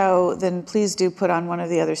cooking show, then please do put on one of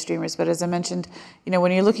the other streamers. But as I mentioned,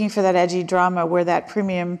 when you're looking for that edgy drama where that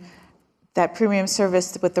premium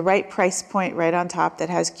service with the right price point right on top that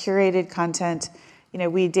has curated content,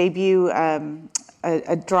 we debut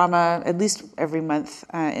a drama at least every month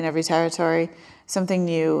in every territory, something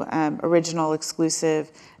new, original,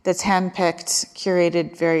 exclusive, that's handpicked,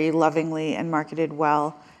 curated very lovingly and marketed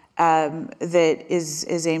well, that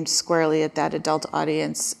is aimed squarely at that adult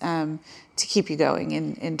audience to keep you going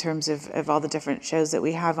in terms of all the different shows that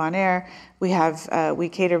we have on air. We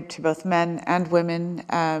cater to both men and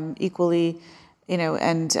women equally,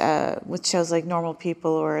 and with shows like Normal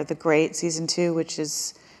People or The Great Season 2, which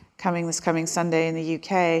is coming Sunday in the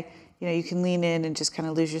UK, you can lean in and just kind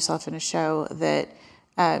of lose yourself in a show that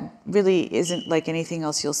really isn't like anything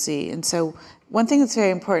else you'll see. And so one thing that's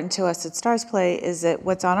very important to us at Starz Play is that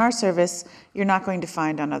what's on our service, you're not going to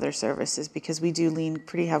find on other services because we do lean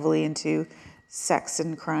pretty heavily into sex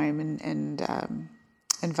and crime and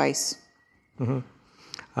vice.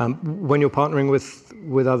 Mm-hmm. When you're partnering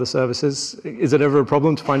with other services, is it ever a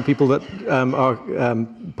problem to find people that are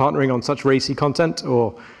partnering on such racy content,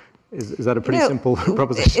 or is that a pretty simple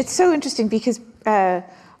proposition? It's so interesting because a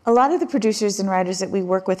lot of the producers and writers that we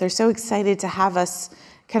work with are so excited to have us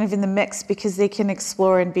kind of in the mix because they can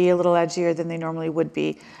explore and be a little edgier than they normally would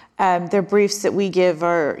be. Their briefs that we give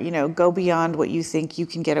are, go beyond what you think you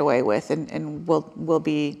can get away with, and we'll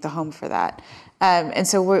be the home for that. And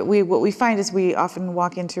so what we find is we often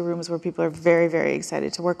walk into rooms where people are very, very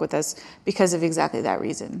excited to work with us because of exactly that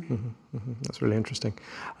reason. Mm-hmm, mm-hmm. That's really interesting.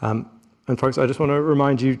 And folks, I just want to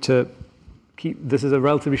remind you to this is a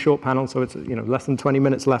relatively short panel, so it's less than 20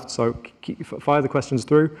 minutes left, so fire the questions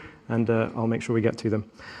through, and I'll make sure we get to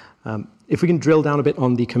them. If we can drill down a bit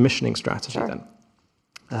on the commissioning strategy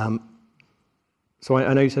then. So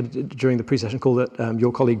I know you said during the pre-session call that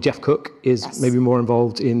your colleague Jeff Cook is maybe more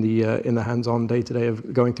involved in the hands-on day-to-day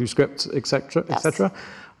of going through scripts, etc., etc.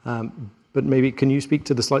 But maybe can you speak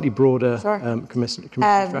to the slightly broader commissioning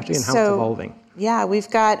strategy and how it's evolving? Yeah, we've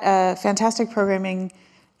got a fantastic programming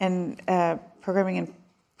and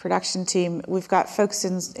production team. We've got folks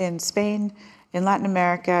in Spain, in Latin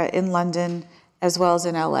America, in London, as well as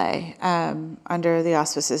in LA, under the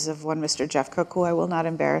auspices of one Mr. Jeff Cook, who I will not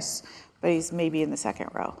embarrass, but he's maybe in the second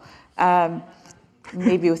row,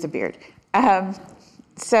 maybe with a beard.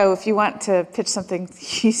 So if you want to pitch something,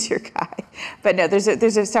 he's your guy. But no,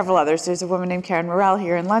 there's several others. There's a woman named Karen Morell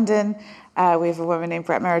here in London. We have a woman named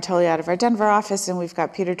Brett Maritoli out of our Denver office, and we've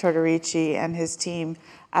got Peter Tortorici and his team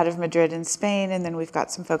out of Madrid in Spain, and then we've got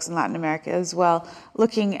some folks in Latin America as well,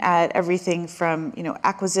 looking at everything from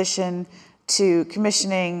acquisition to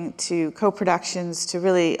commissioning to co-productions to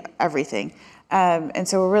really everything. And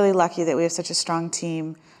so we're really lucky that we have such a strong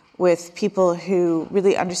team with people who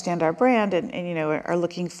really understand our brand and are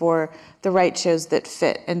looking for the right shows that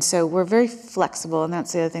fit. And so we're very flexible, and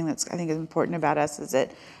that's the other thing that's I think is important about us is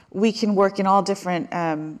that we can work in all different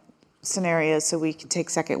scenarios. So we can take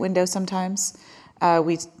second window sometimes.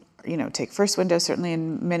 We take first window certainly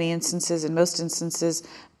in many instances, in most instances.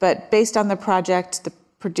 But based on the project, the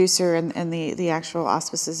producer and the actual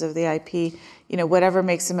auspices of the IP, whatever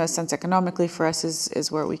makes the most sense economically for us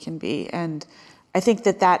is where we can be. And I think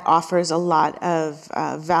that offers a lot of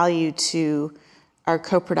value to our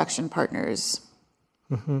co-production partners.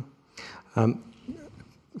 Mm-hmm.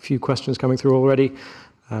 A few questions coming through already.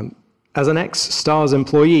 As an ex-Starz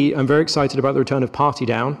employee, I'm very excited about the return of Party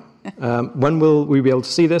Down. When will we be able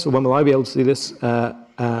to see this, or when will I be able to see this?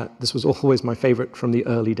 This was always my favorite from the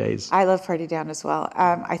early days. I love Party Down as well.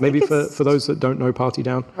 Maybe for those that don't know Party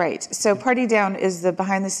Down. Right. So Party Down is the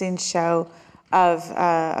behind-the-scenes show of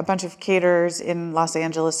a bunch of caterers in Los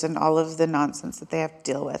Angeles and all of the nonsense that they have to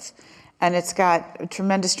deal with. And it's got a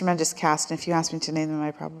tremendous, tremendous cast. And if you ask me to name them,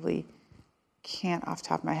 I probably can't off the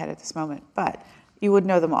top of my head at this moment. But you would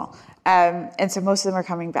know them all. And so most of them are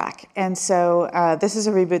coming back. And so this is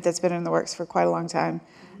a reboot that's been in the works for quite a long time.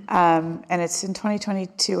 And it's in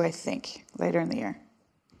 2022, I think, later in the year.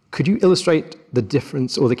 Could you illustrate the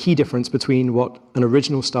difference or the key difference between what an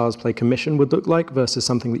original Stars Play commission would look like versus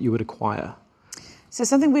something that you would acquire? So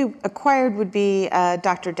something we acquired would be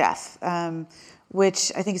Dr. Death,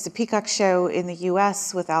 which I think is a Peacock show in the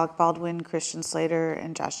US with Alec Baldwin, Christian Slater,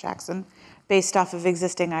 and Josh Jackson, based off of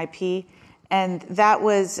existing IP. And that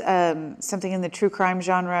was something in the true crime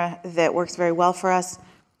genre that works very well for us.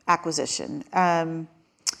 Acquisition.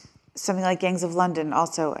 Something like Gangs of London,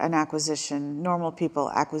 also an acquisition. Normal People,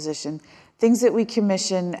 acquisition. Things that we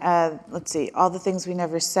commission, let's see, All the Things We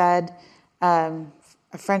Never Said, A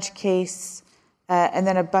French Case, and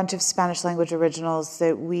then a bunch of Spanish language originals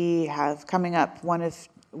that we have coming up, one of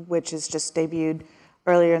which is just debuted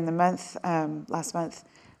earlier in the month, last month,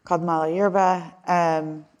 called Mala Yerba.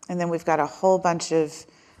 And then we've got a whole bunch of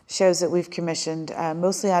shows that we've commissioned,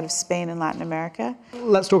 mostly out of Spain and Latin America.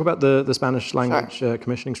 Let's talk about the Spanish language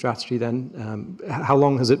commissioning strategy then. How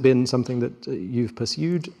long has it been something that you've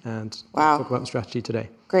pursued? And talk about the strategy today.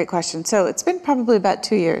 Great question. So it's been probably about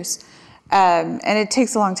 2 years. And it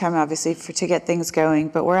takes a long time, obviously, to get things going.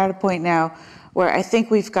 But we're at a point now where I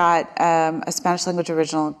think we've got a Spanish language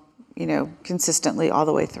original, consistently all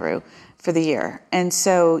the way through for the year. And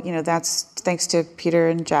so, that's thanks to Peter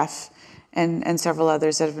and Jeff and several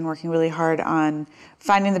others that have been working really hard on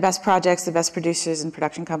finding the best projects, the best producers and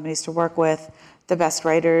production companies to work with, the best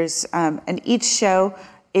writers. And each show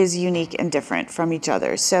is unique and different from each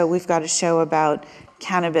other. So we've got a show about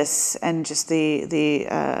cannabis and just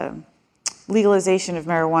the legalization of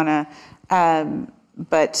marijuana,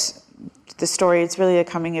 but the story, it's really a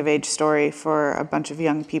coming-of-age story for a bunch of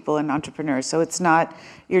young people and entrepreneurs. So it's not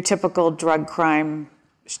your typical drug crime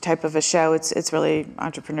type of a show. It's really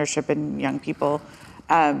entrepreneurship and young people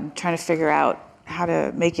trying to figure out how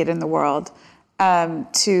to make it in the world.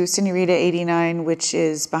 To Senorita 89, which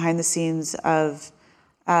is behind the scenes of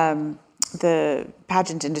the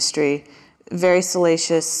pageant industry. Very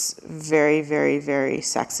salacious, very, very, very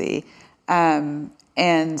sexy. And,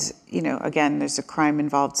 again, there's a crime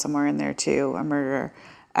involved somewhere in there too, a murder.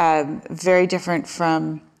 Very different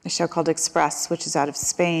from a show called Express, which is out of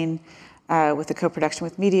Spain, with a co-production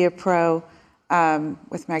with Media Pro,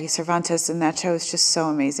 with Maggie Cervantes, and that show is just so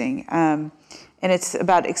amazing. And it's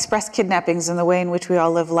about express kidnappings and the way in which we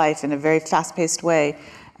all live life in a very fast-paced way.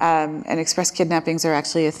 And express kidnappings are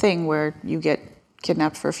actually a thing where you get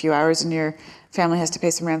kidnapped for a few hours and your family has to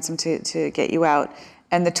pay some ransom to get you out.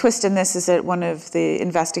 And the twist in this is that one of the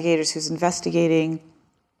investigators who's investigating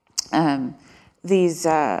these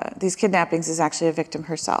kidnappings is actually a victim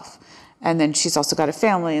herself. And then she's also got a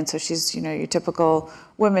family, and so she's, your typical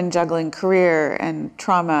woman juggling career and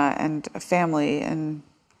trauma and a family and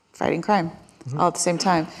fighting crime all at the same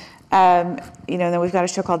time. Then we've got a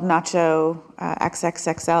show called Nacho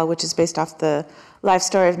XXXL, which is based off the life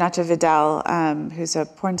story of Nacho Vidal, who's a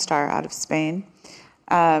porn star out of Spain.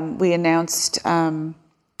 We announced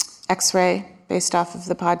X-Ray, based off of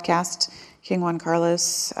the podcast, King Juan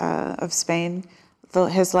Carlos of Spain,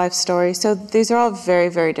 his life story. So these are all very,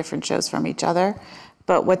 very different shows from each other.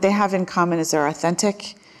 But what they have in common is they're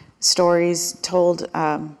authentic stories told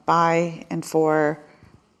by and for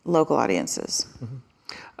local audiences.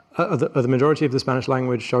 Are the majority of the Spanish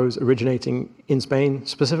language shows originating in Spain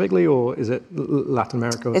specifically, or is it Latin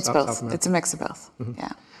America or It's South both. America? It's a mix of both,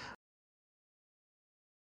 yeah.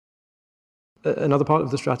 Another part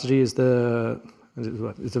of the strategy is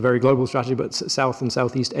it's a very global strategy, but South and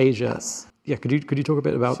Southeast Asia. Yes. Yeah, could you talk a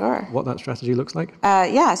bit about what that strategy looks like?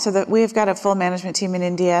 So we've got a full management team in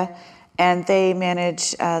India, and they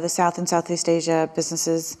manage the South and Southeast Asia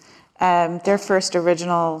businesses. Their first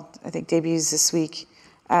original, I think, debuts this week.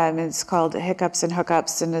 It's called Hiccups and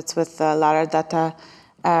Hookups, and it's with Lara Datta,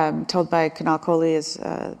 told by Kunal Kohli as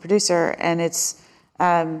the producer, and it's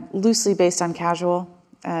loosely based on Casual,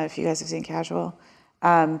 if you guys have seen Casual.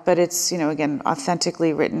 But it's, again,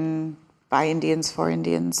 authentically written by Indians for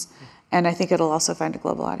Indians. And I think it'll also find a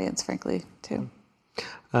global audience, frankly, too.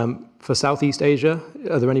 For Southeast Asia,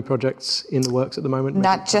 are there any projects in the works at the moment?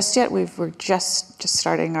 Not just yet. We're just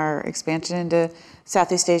starting our expansion into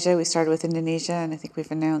Southeast Asia. We started with Indonesia, and I think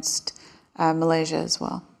we've announced Malaysia as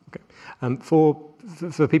well. Okay. For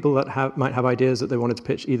for people that might have ideas that they wanted to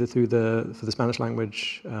pitch either for the Spanish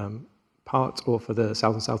language part or for the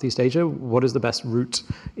South and Southeast Asia, what is the best route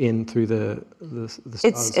in through the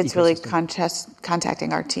STARS It's really ecosystem?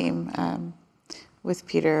 contacting our team with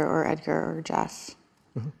Peter or Edgar or Jeff.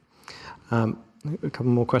 Mm-hmm. A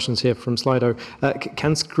couple more questions here from Slido.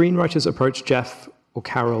 Can screenwriters approach Jeff or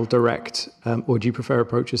Carol direct, or do you prefer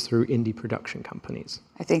approaches through indie production companies?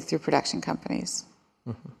 I think through production companies.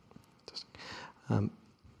 Mm-hmm.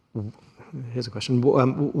 Here's a question.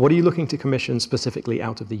 What are you looking to commission specifically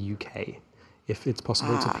out of the UK, if it's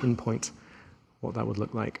possible to pinpoint what that would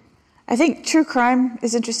look like? I think true crime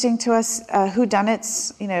is interesting to us.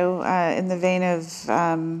 Whodunits, in the vein of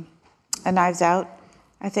a Knives Out,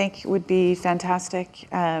 I think would be fantastic.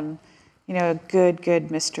 A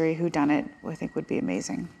good mystery whodunit, I think would be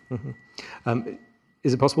amazing. Mm-hmm.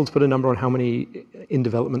 Is it possible to put a number on how many in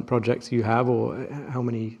development projects you have, or how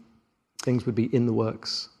many things would be in the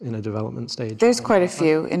works in a development stage? There's quite a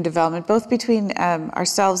few in development, both between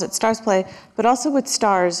ourselves at Stars Play, but also with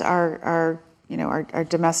Stars, our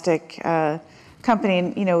domestic company.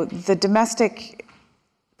 And, the domestic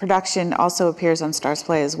production also appears on Stars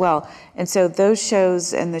Play as well. And so those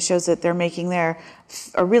shows and the shows that they're making there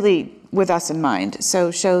are really with us in mind.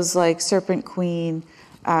 So shows like Serpent Queen,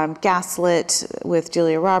 Gaslit with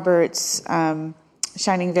Julia Roberts,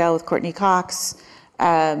 Shining Veil with Courtney Cox.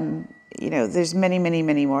 There's many, many,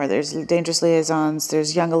 many more. There's Dangerous Liaisons,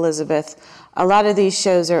 there's Young Elizabeth. A lot of these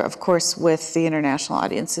shows are, of course, with the international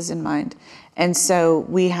audiences in mind. And so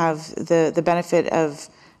we have the benefit of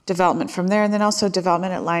development from there, and then also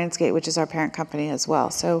development at Lionsgate, which is our parent company as well.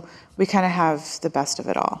 So we kind of have the best of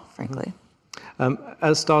it all, frankly.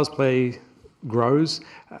 As Stars Play grows,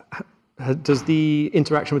 does the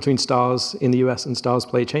interaction between Stars in the US and Stars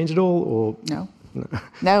Play change at all? Or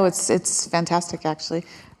No, it's fantastic, actually.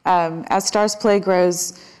 As Stars Play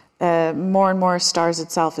grows, more and more Stars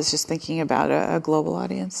itself is just thinking about a global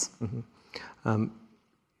audience. Mm-hmm.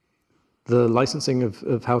 The licensing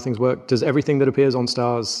of how things work, does everything that appears on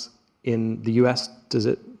Stars in the US, does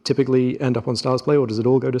it typically end up on Stars Play, or does it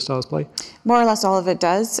all go to Stars Play? More or less all of it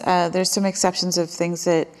does. There's some exceptions of things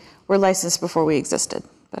that were licensed before we existed,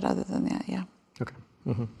 but other than that, yeah. Okay.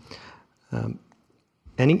 Mm-hmm.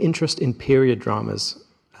 Any interest in period dramas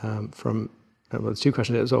from... Well, there's two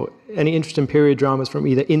questions here. So, any interest in period dramas from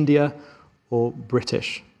either India or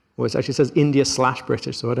British? Well, it actually says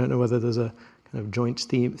India/British, so I don't know whether there's a kind of joint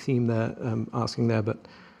theme there, asking there, but...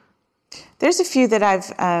 There's a few that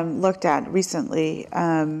I've looked at recently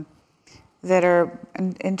that are,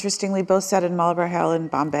 interestingly, both set in Malabar Hill in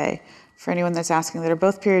Bombay, for anyone that's asking, that are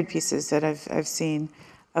both period pieces that I've seen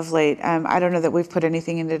of late. I don't know that we've put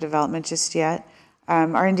anything into development just yet.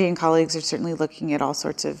 Our Indian colleagues are certainly looking at all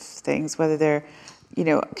sorts of things, whether they're,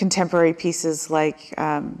 contemporary pieces like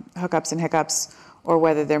Hookups and Hiccups, or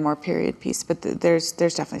whether they're more period piece. But there's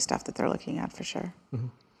definitely stuff that they're looking at for sure. Mm-hmm.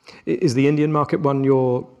 Is the Indian market one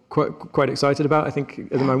you're quite excited about? I think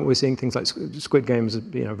at the moment we're seeing things like Squid Games,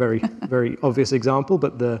 very very obvious example.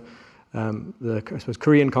 But the I suppose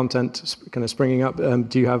Korean content kind of springing up.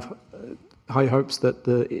 Do you have high hopes that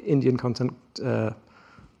the Indian content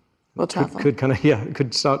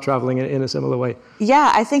could start traveling in a similar way?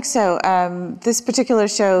 Yeah, I think so. This particular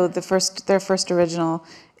show, their first original,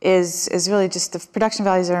 is really just, the production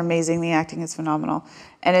values are amazing, the acting is phenomenal,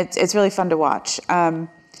 and it's really fun to watch.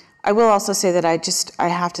 I will also say that I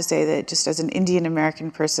have to say that just as an Indian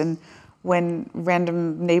American person, when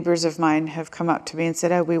random neighbors of mine have come up to me and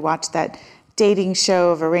said, "Oh, we watched that dating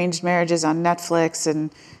show of arranged marriages on Netflix,"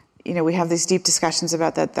 and we have these deep discussions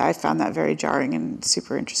about that. I found that very jarring and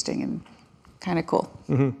super interesting and kind of cool.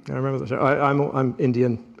 Mm-hmm. I remember the show. I'm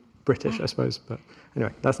Indian British, I suppose, but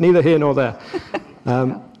anyway, that's neither here nor there.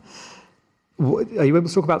 Are you able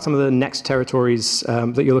to talk about some of the next territories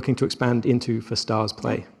that you're looking to expand into for Stars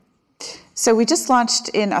Play? So we just launched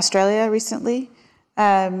in Australia recently,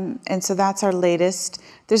 and so that's our latest.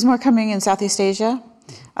 There's more coming in Southeast Asia.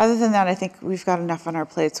 Other than that, I think we've got enough on our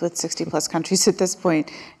plates with 60-plus countries at this point.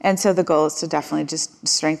 And so the goal is to definitely just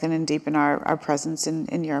strengthen and deepen our presence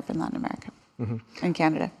in Europe and Latin America, mm-hmm. and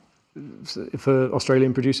Canada. For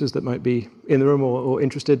Australian producers that might be in the room or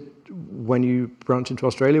interested, when you branch into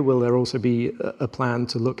Australia, will there also be a plan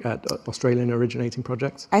to look at Australian originating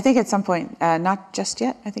projects? I think at some point, not just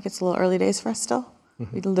yet. I think it's a little early days for us still.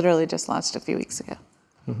 Mm-hmm. We literally just launched a few weeks ago.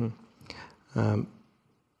 Mm-hmm.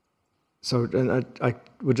 So and I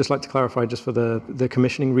would just like to clarify just for the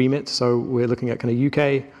commissioning remit. So we're looking at kind of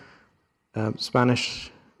UK,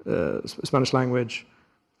 Spanish language,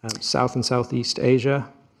 South and Southeast Asia.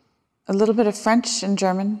 A little bit of French and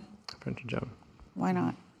German. French and German. Why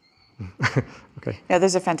not? Okay. Yeah,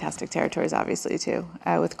 those are fantastic territories, obviously, too,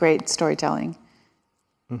 with great storytelling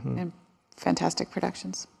and fantastic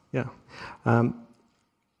productions. Yeah. I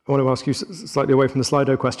want to ask you slightly away from the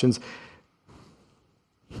Slido questions.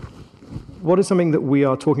 What is something that we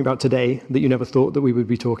are talking about today that you never thought that we would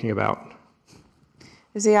be talking about?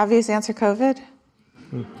 Is the obvious answer COVID?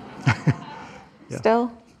 Yeah.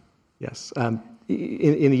 Still? Yes.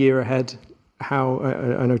 In the year ahead, how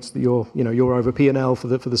I noticed that you're over P&L for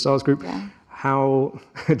the Stars Group. Yeah. How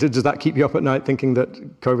does that keep you up at night, thinking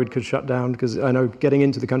that COVID could shut down? Because I know getting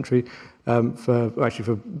into the country for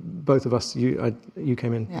both of us, you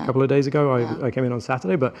came in a couple of days ago. I came in on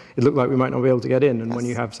Saturday, but it looked like we might not be able to get in. And when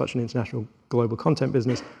you have such an international global content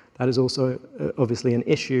business, that is also obviously an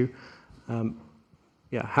issue.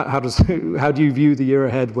 How do you view the year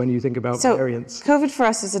ahead when you think about variants? COVID for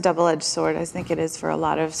us is a double-edged sword. I think it is for a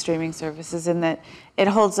lot of streaming services, in that it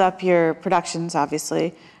holds up your productions,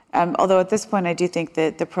 obviously. Although at this point, I do think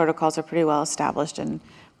that the protocols are pretty well established, and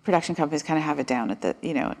production companies kind of have it down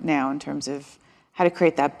now in terms of how to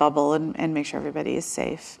create that bubble and make sure everybody is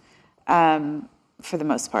safe for the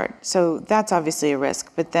most part. So that's obviously a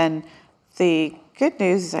risk. But then the good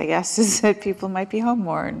news, I guess, is that people might be home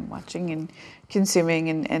more and watching and consuming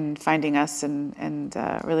and finding us and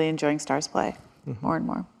really enjoying Stars Play more and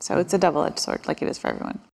more. So it's a double-edged sword, like it is for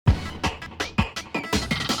everyone.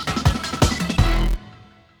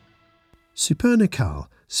 Suparna Kal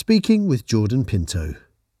speaking with Jordan Pinto.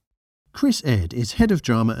 Chris Ed is head of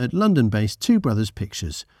drama at London-based Two Brothers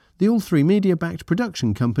Pictures, the all-three media-backed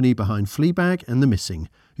production company behind Fleabag and The Missing,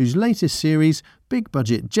 whose latest series,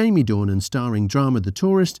 big-budget Jamie Dornan starring drama The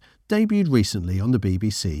Tourist, debuted recently on the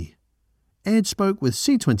BBC. Ed spoke with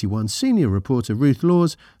C21 senior reporter Ruth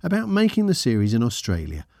Laws about making the series in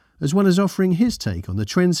Australia, as well as offering his take on the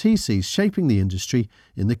trends he sees shaping the industry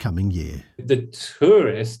in the coming year. The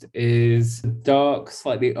Tourist is a dark,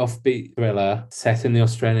 slightly offbeat thriller set in the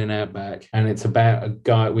Australian outback, and it's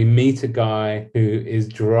about we meet a guy who is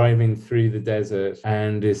driving through the desert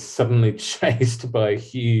and is suddenly chased by a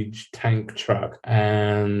huge tank truck,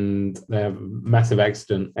 and they have a massive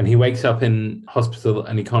accident, and he wakes up in hospital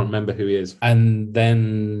and he can't remember who he is. And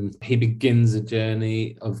then he begins a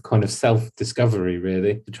journey of kind of self-discovery,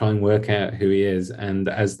 really, to try and work out who he is. And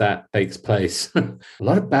as that takes place, a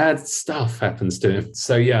lot of bad stuff happens to him.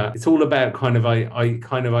 So yeah, it's all about kind of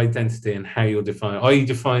identity and how you're defined. Are you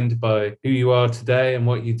defined by who you are today and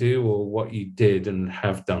what you do, or what you did and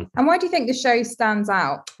have done? And why do you think the show stands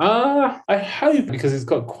out? I hope because it's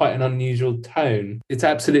got quite an unusual tone. It's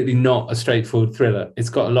absolutely not a straightforward thriller. It's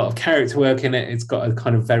got a lot of character work in it. It's got a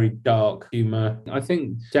kind of very dark humor. I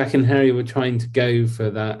think Jack and Harry were trying to go for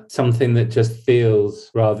that, something that just feels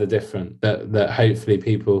rather different, that hopefully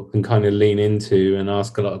people can kind of lean into and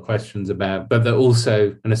ask a lot of questions about, but that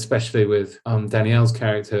also, and especially with Danielle's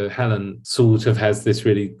character Helen, sort of has this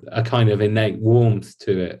really a kind of innate warmth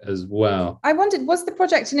to it as well. I wondered, was the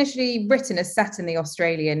project initially written as set in the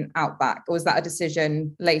Australian outback, or was that a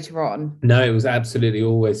decision later on? No, it was absolutely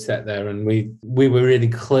always set there, and we were really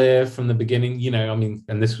clear from the beginning,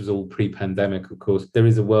 and this was all pre-pandemic, of course. There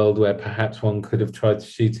is a world where perhaps one could have tried to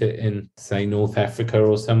shoot it in, say, North Africa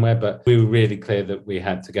or somewhere, but we were really clear that we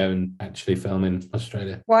had to go and actually film in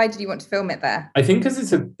Australia. Why did you want to film it there? I think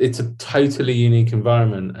because it's a totally unique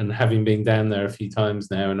environment, and having been down there a few times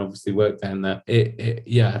now and obviously worked down there,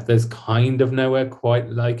 there's kind of nowhere quite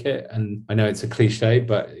like it. And I know it's a cliche,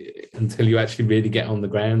 but until you actually really get on the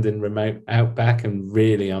ground in remote outback and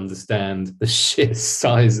really understand the sheer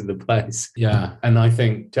size of the place. Yeah. And I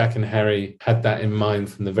think Jack and Harry had that in mind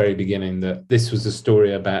from the very beginning, that this was a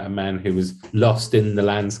story about a man who was lost in the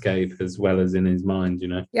landscape as well as in his mind,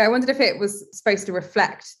 Yeah, I wondered if it was supposed to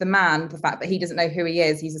reflect the man, the fact that he doesn't know who he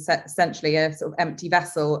is. He's essentially a sort of empty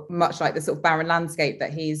vessel, much like the sort of barren landscape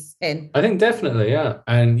that he's in. I think definitely, yeah.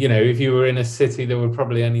 And, if you were in a city, there were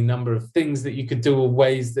probably any number of things that you could do, or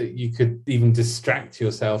ways that you could even distract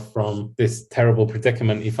yourself from this terrible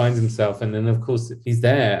predicament he finds himself in. And of course, he's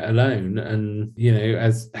there alone. And,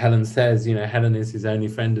 as Helen says, Helen is his only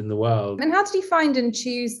friend in the world. And how did he find and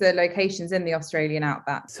choose the locations in the Australian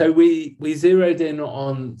outback? So we zeroed in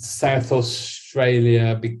on South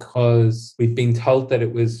Australia because we'd been told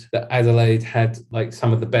that Adelaide had like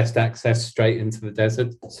some of the best access straight into the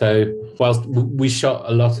desert. So whilst we shot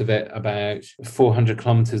a lot of it about 400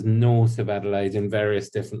 kilometres north of Adelaide in various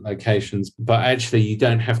different locations, but actually you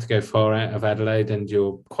don't have to go far out of Adelaide and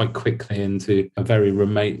you're quite quickly into a very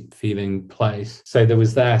remote feeling place. So there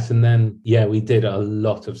was that. And then, we did a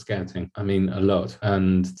lot of scouting. I mean, a lot.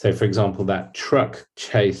 And so, for example, that truck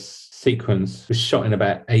chase sequence was shot in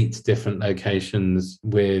about 8 different locations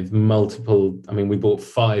with multiple, I mean, we bought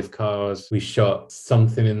 5 cars. We shot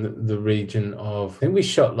something in the region of, I think we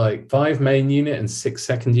shot like 5 main unit and 6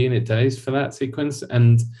 second unit days for that sequence.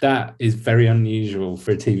 And that is very unusual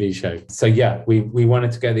for a TV show. So yeah, we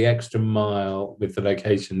wanted to go the extra mile with the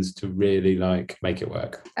locations to really like make it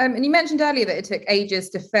work. And you mentioned earlier that it took ages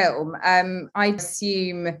to film. I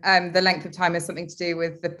assume the length of time has something to do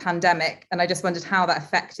with the pandemic. And I just wondered how that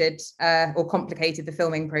affected or complicated the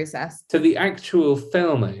filming process. So the actual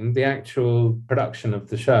filming, the actual production of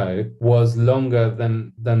the show was longer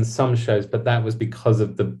than some shows, but that was because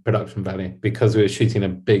of the production value, because we were shooting a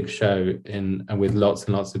big show and with lots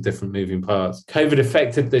and lots of different moving parts. COVID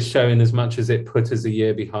affected this show in as much as it put us a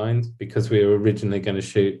year behind, because we were originally going to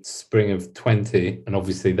shoot spring of 20, and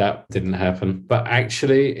obviously that didn't happen. But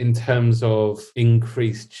actually, in terms of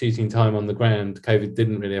increased shooting time on the ground, COVID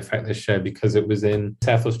didn't really affect this show because it was in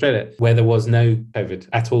South Australia, where there was no COVID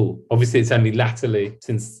at all. Obviously, it's only latterly,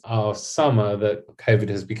 since our summer, that COVID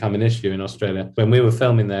has become an issue in Australia. When we were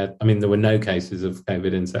filming there, I mean, there were no cases of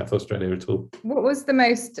COVID in South Australia at all. What was the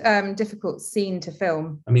most difficult scene to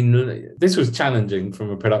film? I mean, this was challenging from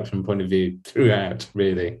a production point of view throughout,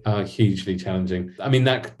 really, hugely challenging. I mean,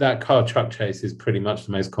 that car truck chase is pretty much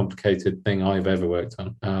the most complicated thing I've ever worked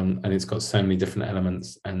on. And it's got so many different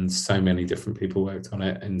elements and so many different people worked on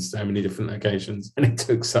it in so many different locations. And it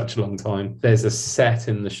took such a long time. There's a set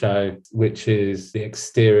in the show, which is the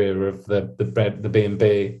exterior of the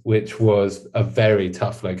B&B, which was a very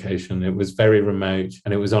tough location. It was very remote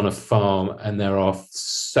and it was on a farm, and there are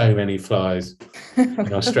so many flies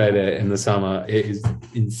in Australia in the summer. It is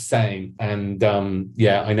insane. And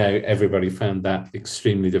yeah, I know everybody found that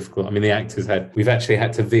extremely difficult. I mean, we've actually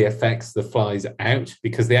had to VFX the flies out,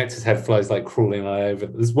 because the actors had flies like crawling all over.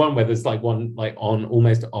 There's one where there's like one like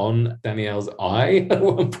almost on Danielle's eye at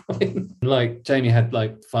one point. Like Jamie had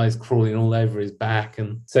like flies crawling all over his back.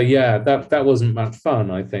 And so yeah, that wasn't much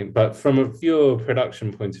fun, I think. But from a pure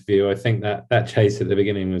production point of view, I think that chase at the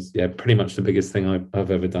beginning was pretty much the biggest thing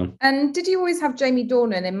I've ever done. And did you always have Jamie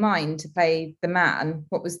Dornan in mind to play the man?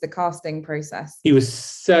 What was the casting process? He was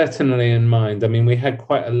certainly in mind. I mean, we had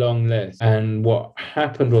quite a long list, and what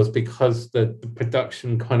happened was, because the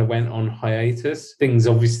production kind of went on hiatus, things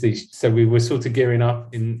obviously, so we were sort of gearing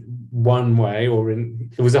up in one way,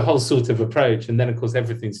 it was a whole sort of approach, and then of course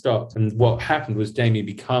everything stopped. And what happened was Jamie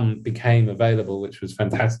became available, which was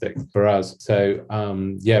fantastic for us. So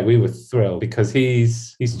we were thrilled, because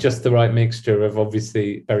he's just the right mixture of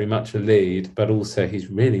obviously very much a lead, but also he's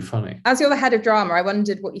really funny. As you're the head of drama, I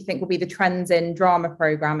wondered what you think will be the trends in drama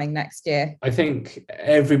programming next year. I think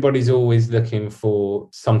everybody's always looking for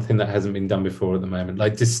something that hasn't been done before at the moment.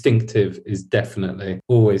 Like distinctive is definitely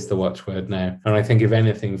always the watchword now. And I think if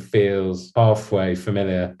anything feels halfway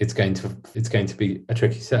familiar, it's going to be a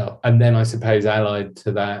tricky sell. And then I suppose allied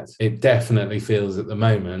to that, it definitely feels at the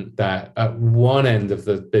moment that at one end of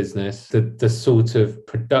the business, the sort of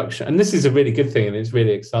production, and this is a really good thing and it's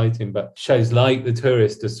really exciting, but shows like The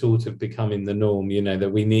Tourist are sort of becoming the norm,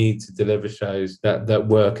 that we need to deliver shows that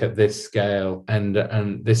work at this scale and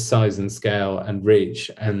this size and scale and reach.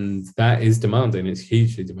 And that is demanding. It's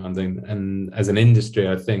hugely demanding. And as an industry,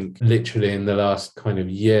 I think literally in the last kind of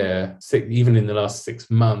year, even in the last 6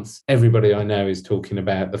 months, everybody I know is talking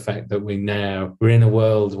about the fact that we're in a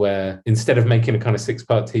world where instead of making a kind of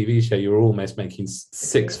 6-part TV show, you're almost making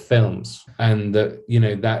 6 films. And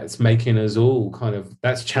that's making us all kind of,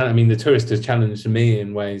 I mean, The Tourist has challenged me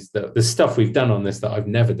in ways that the stuff we've done on this that I've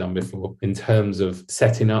never done before, in terms of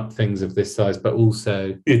setting up things of this size, but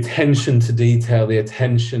also the attention to detail, the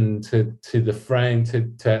attention to the frame, to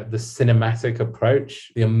the cinematic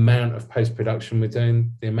approach, the amount of post-production we're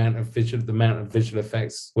doing, the amount of visual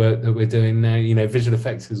effects work that we're doing now. Visual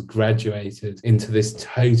effects has graduated into this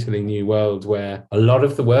totally new world where a lot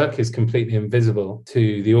of the work is completely invisible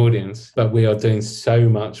to the audience, but we are doing so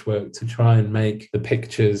much work to try and make the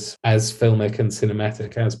pictures as filmic and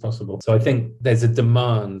cinematic as possible. So I think there's a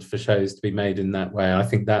demand for shows to be made in that way. I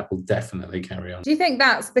think that will definitely carry on. Do you think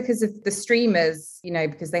that's because of the streamers,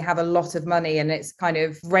 because they have a lot of money and it's kind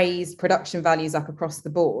of raised production values up across the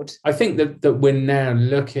board? I think that we're now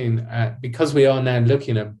looking at, because we are now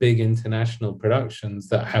looking at big international productions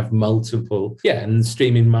that have multiple, and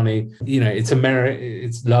streaming money,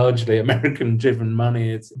 it's largely American driven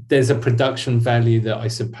money. There's a production value that I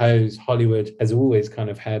suppose Hollywood has always kind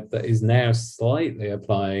of had that is now slightly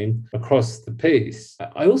applying across the piece.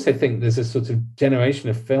 I also think there's a sort of generation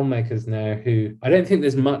of filmmakers now who, I don't think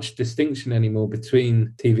there's much distinction anymore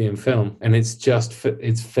between TV and film, and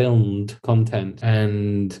it's filmed content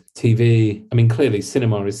and TV. I mean, clearly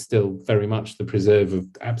cinema cinema is still very much the preserve of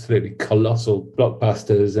absolutely colossal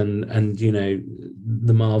blockbusters and you know,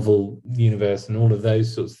 the Marvel universe and all of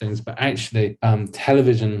those sorts of things. But actually,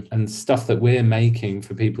 television and stuff that we're making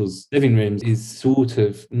for people's living rooms is sort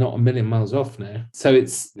of not a million miles off now. So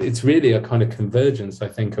it's really a kind of convergence, I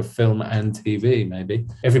think, of film and TV. Maybe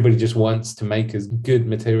everybody just wants to make as good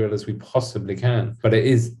material as we possibly can, but it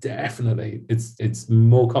is definitely it's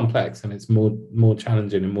more complex and it's more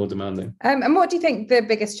challenging and more demanding. And what do you think the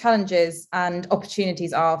biggest challenges and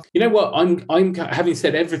opportunities are? You know what, I'm having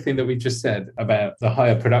said everything that we just said about the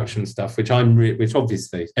higher production stuff, which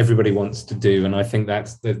obviously everybody wants to do, and I think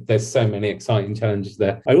there's so many exciting challenges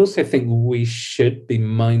there. I also think we should be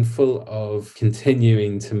mindful of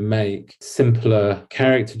continuing to make simpler,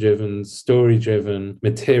 character-driven, story-driven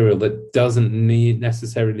material that doesn't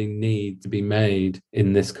necessarily need to be made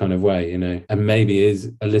in this kind of way, you know, and maybe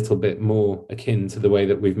is a little bit more akin to the way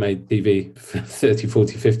that we've made TV for 30,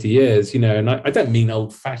 40, 50 years, you know, and I don't mean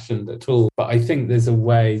old-fashioned at all, but I think there's a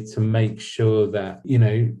way to make sure that, you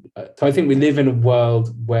know, so I think we live in a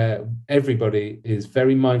world where everybody is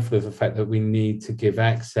very mindful of the fact that we need to give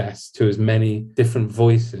access to as many different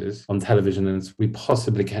voices on television as we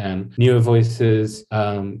possibly can. Newer voices,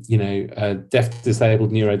 you know, deaf,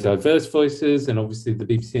 disabled, neurodiverse voices, and obviously the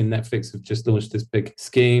BBC and Netflix have just launched this big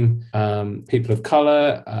scheme. People of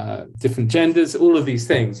colour, different genders, all of these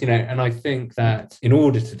things, you know, and I think that in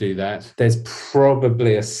order to do that, there's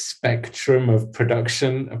probably a spectrum of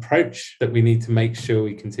production approach that we need to make sure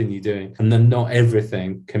we continue doing, and then not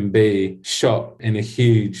everything can be shot in a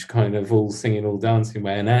huge kind of all singing, all dancing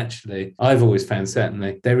way. And actually, I've always found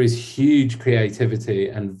certainly there is huge creativity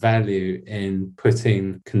and value in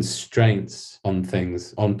putting constraints on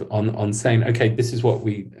things, on saying, okay, this is what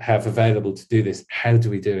we have available to do this. How do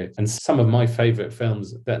we do it? And some of my favourite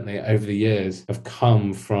films, certainly over the years, have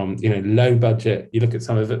come from, you know, low budget. You look at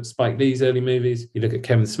some of Spike Lee's early movies, you look at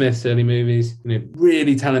Kevin Smith's early movies, you know,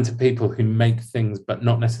 really talented people who make things, but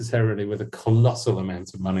not necessarily with a colossal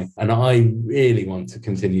amount of money. And I really want to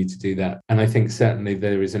continue to do that. And I think certainly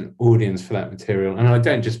there is an audience for that material. And I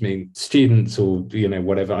don't just mean students or, you know,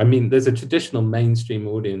 whatever. I mean, there's a traditional mainstream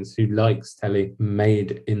audience who likes telly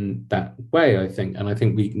made in that way, I think. And I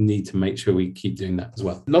think we need to make sure we keep doing that as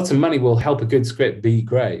well. Lots of money will help a good script be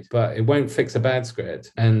great, but it won't fix a bad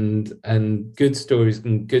script. And good stories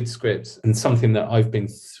and good scripts, and something that I've been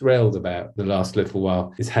thrilled about the last little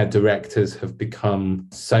while is how directors have become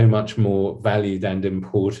so much more valued and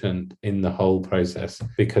important in the whole process,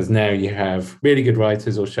 because now you have really good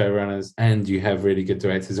writers or showrunners and you have really good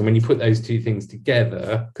directors. And when you put those two things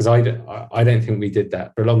together, because I don't think we did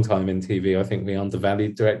that for a long time in TV. I think we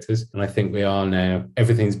undervalued directors, and I think we are now.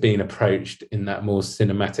 Everything's being approached in that more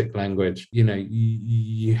cinematic language. You know,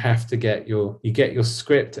 you have to get your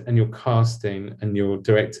script and your casting and your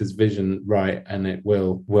director's vision right, and it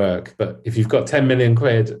will work. But if you've got 10 million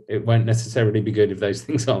quid, it won't necessarily be good if those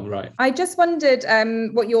things aren't right. I just wondered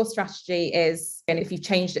what your strategy is, and if you've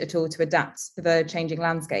changed it at all to adapt to the changing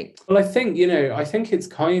landscape. Well, I think it's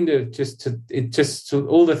kind of just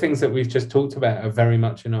all the things that we've just talked about are very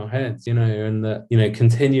much in our heads, you know, and that, you know,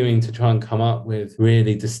 continuing to try and come up with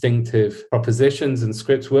really distinctive propositions and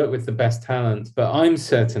scripts, work with the best talent. But I'm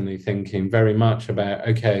certainly thinking very much about,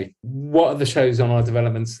 okay, what are the shows on our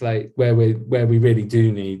development slate where we really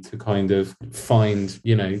do need to kind of find,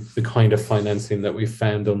 you know, the kind of financing that we've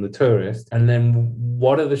found on The Tourist, and then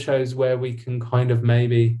what are the shows where we can kind of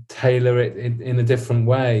maybe tailor it in a different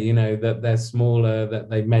way, you know, that they're smaller, that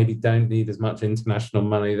they maybe don't need as much international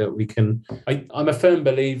money, that we can. I'm a firm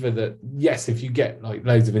believer that, yes, if you get like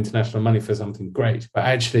loads of international money for something, great, but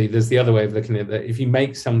actually there's the other way of looking at it, that if you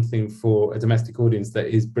make something for a domestic audience that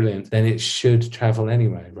is brilliant, then it should travel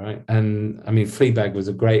anyway, right? And I mean, Fleabag was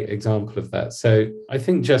a great example of that. So I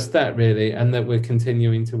think just that really, and that we're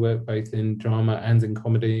continuing to work both in drama and in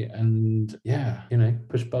comedy, and yeah, you know,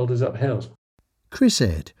 push boulders up hills. Chris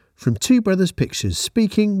Ed from Two Brothers Pictures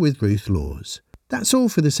speaking with Ruth Laws. That's all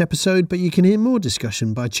for this episode, but you can hear more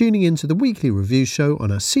discussion by tuning in to the weekly review show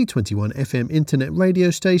on our C21 FM internet radio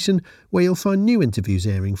station, where you'll find new interviews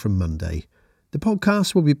airing from Monday. The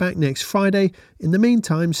podcast will be back next Friday. In the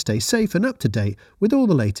meantime, stay safe and up to date with all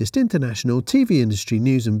the latest international TV industry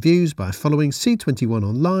news and views by following C21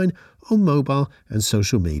 online, on mobile and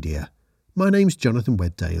social media. My name's Jonathan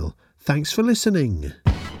Weddale. Thanks for listening.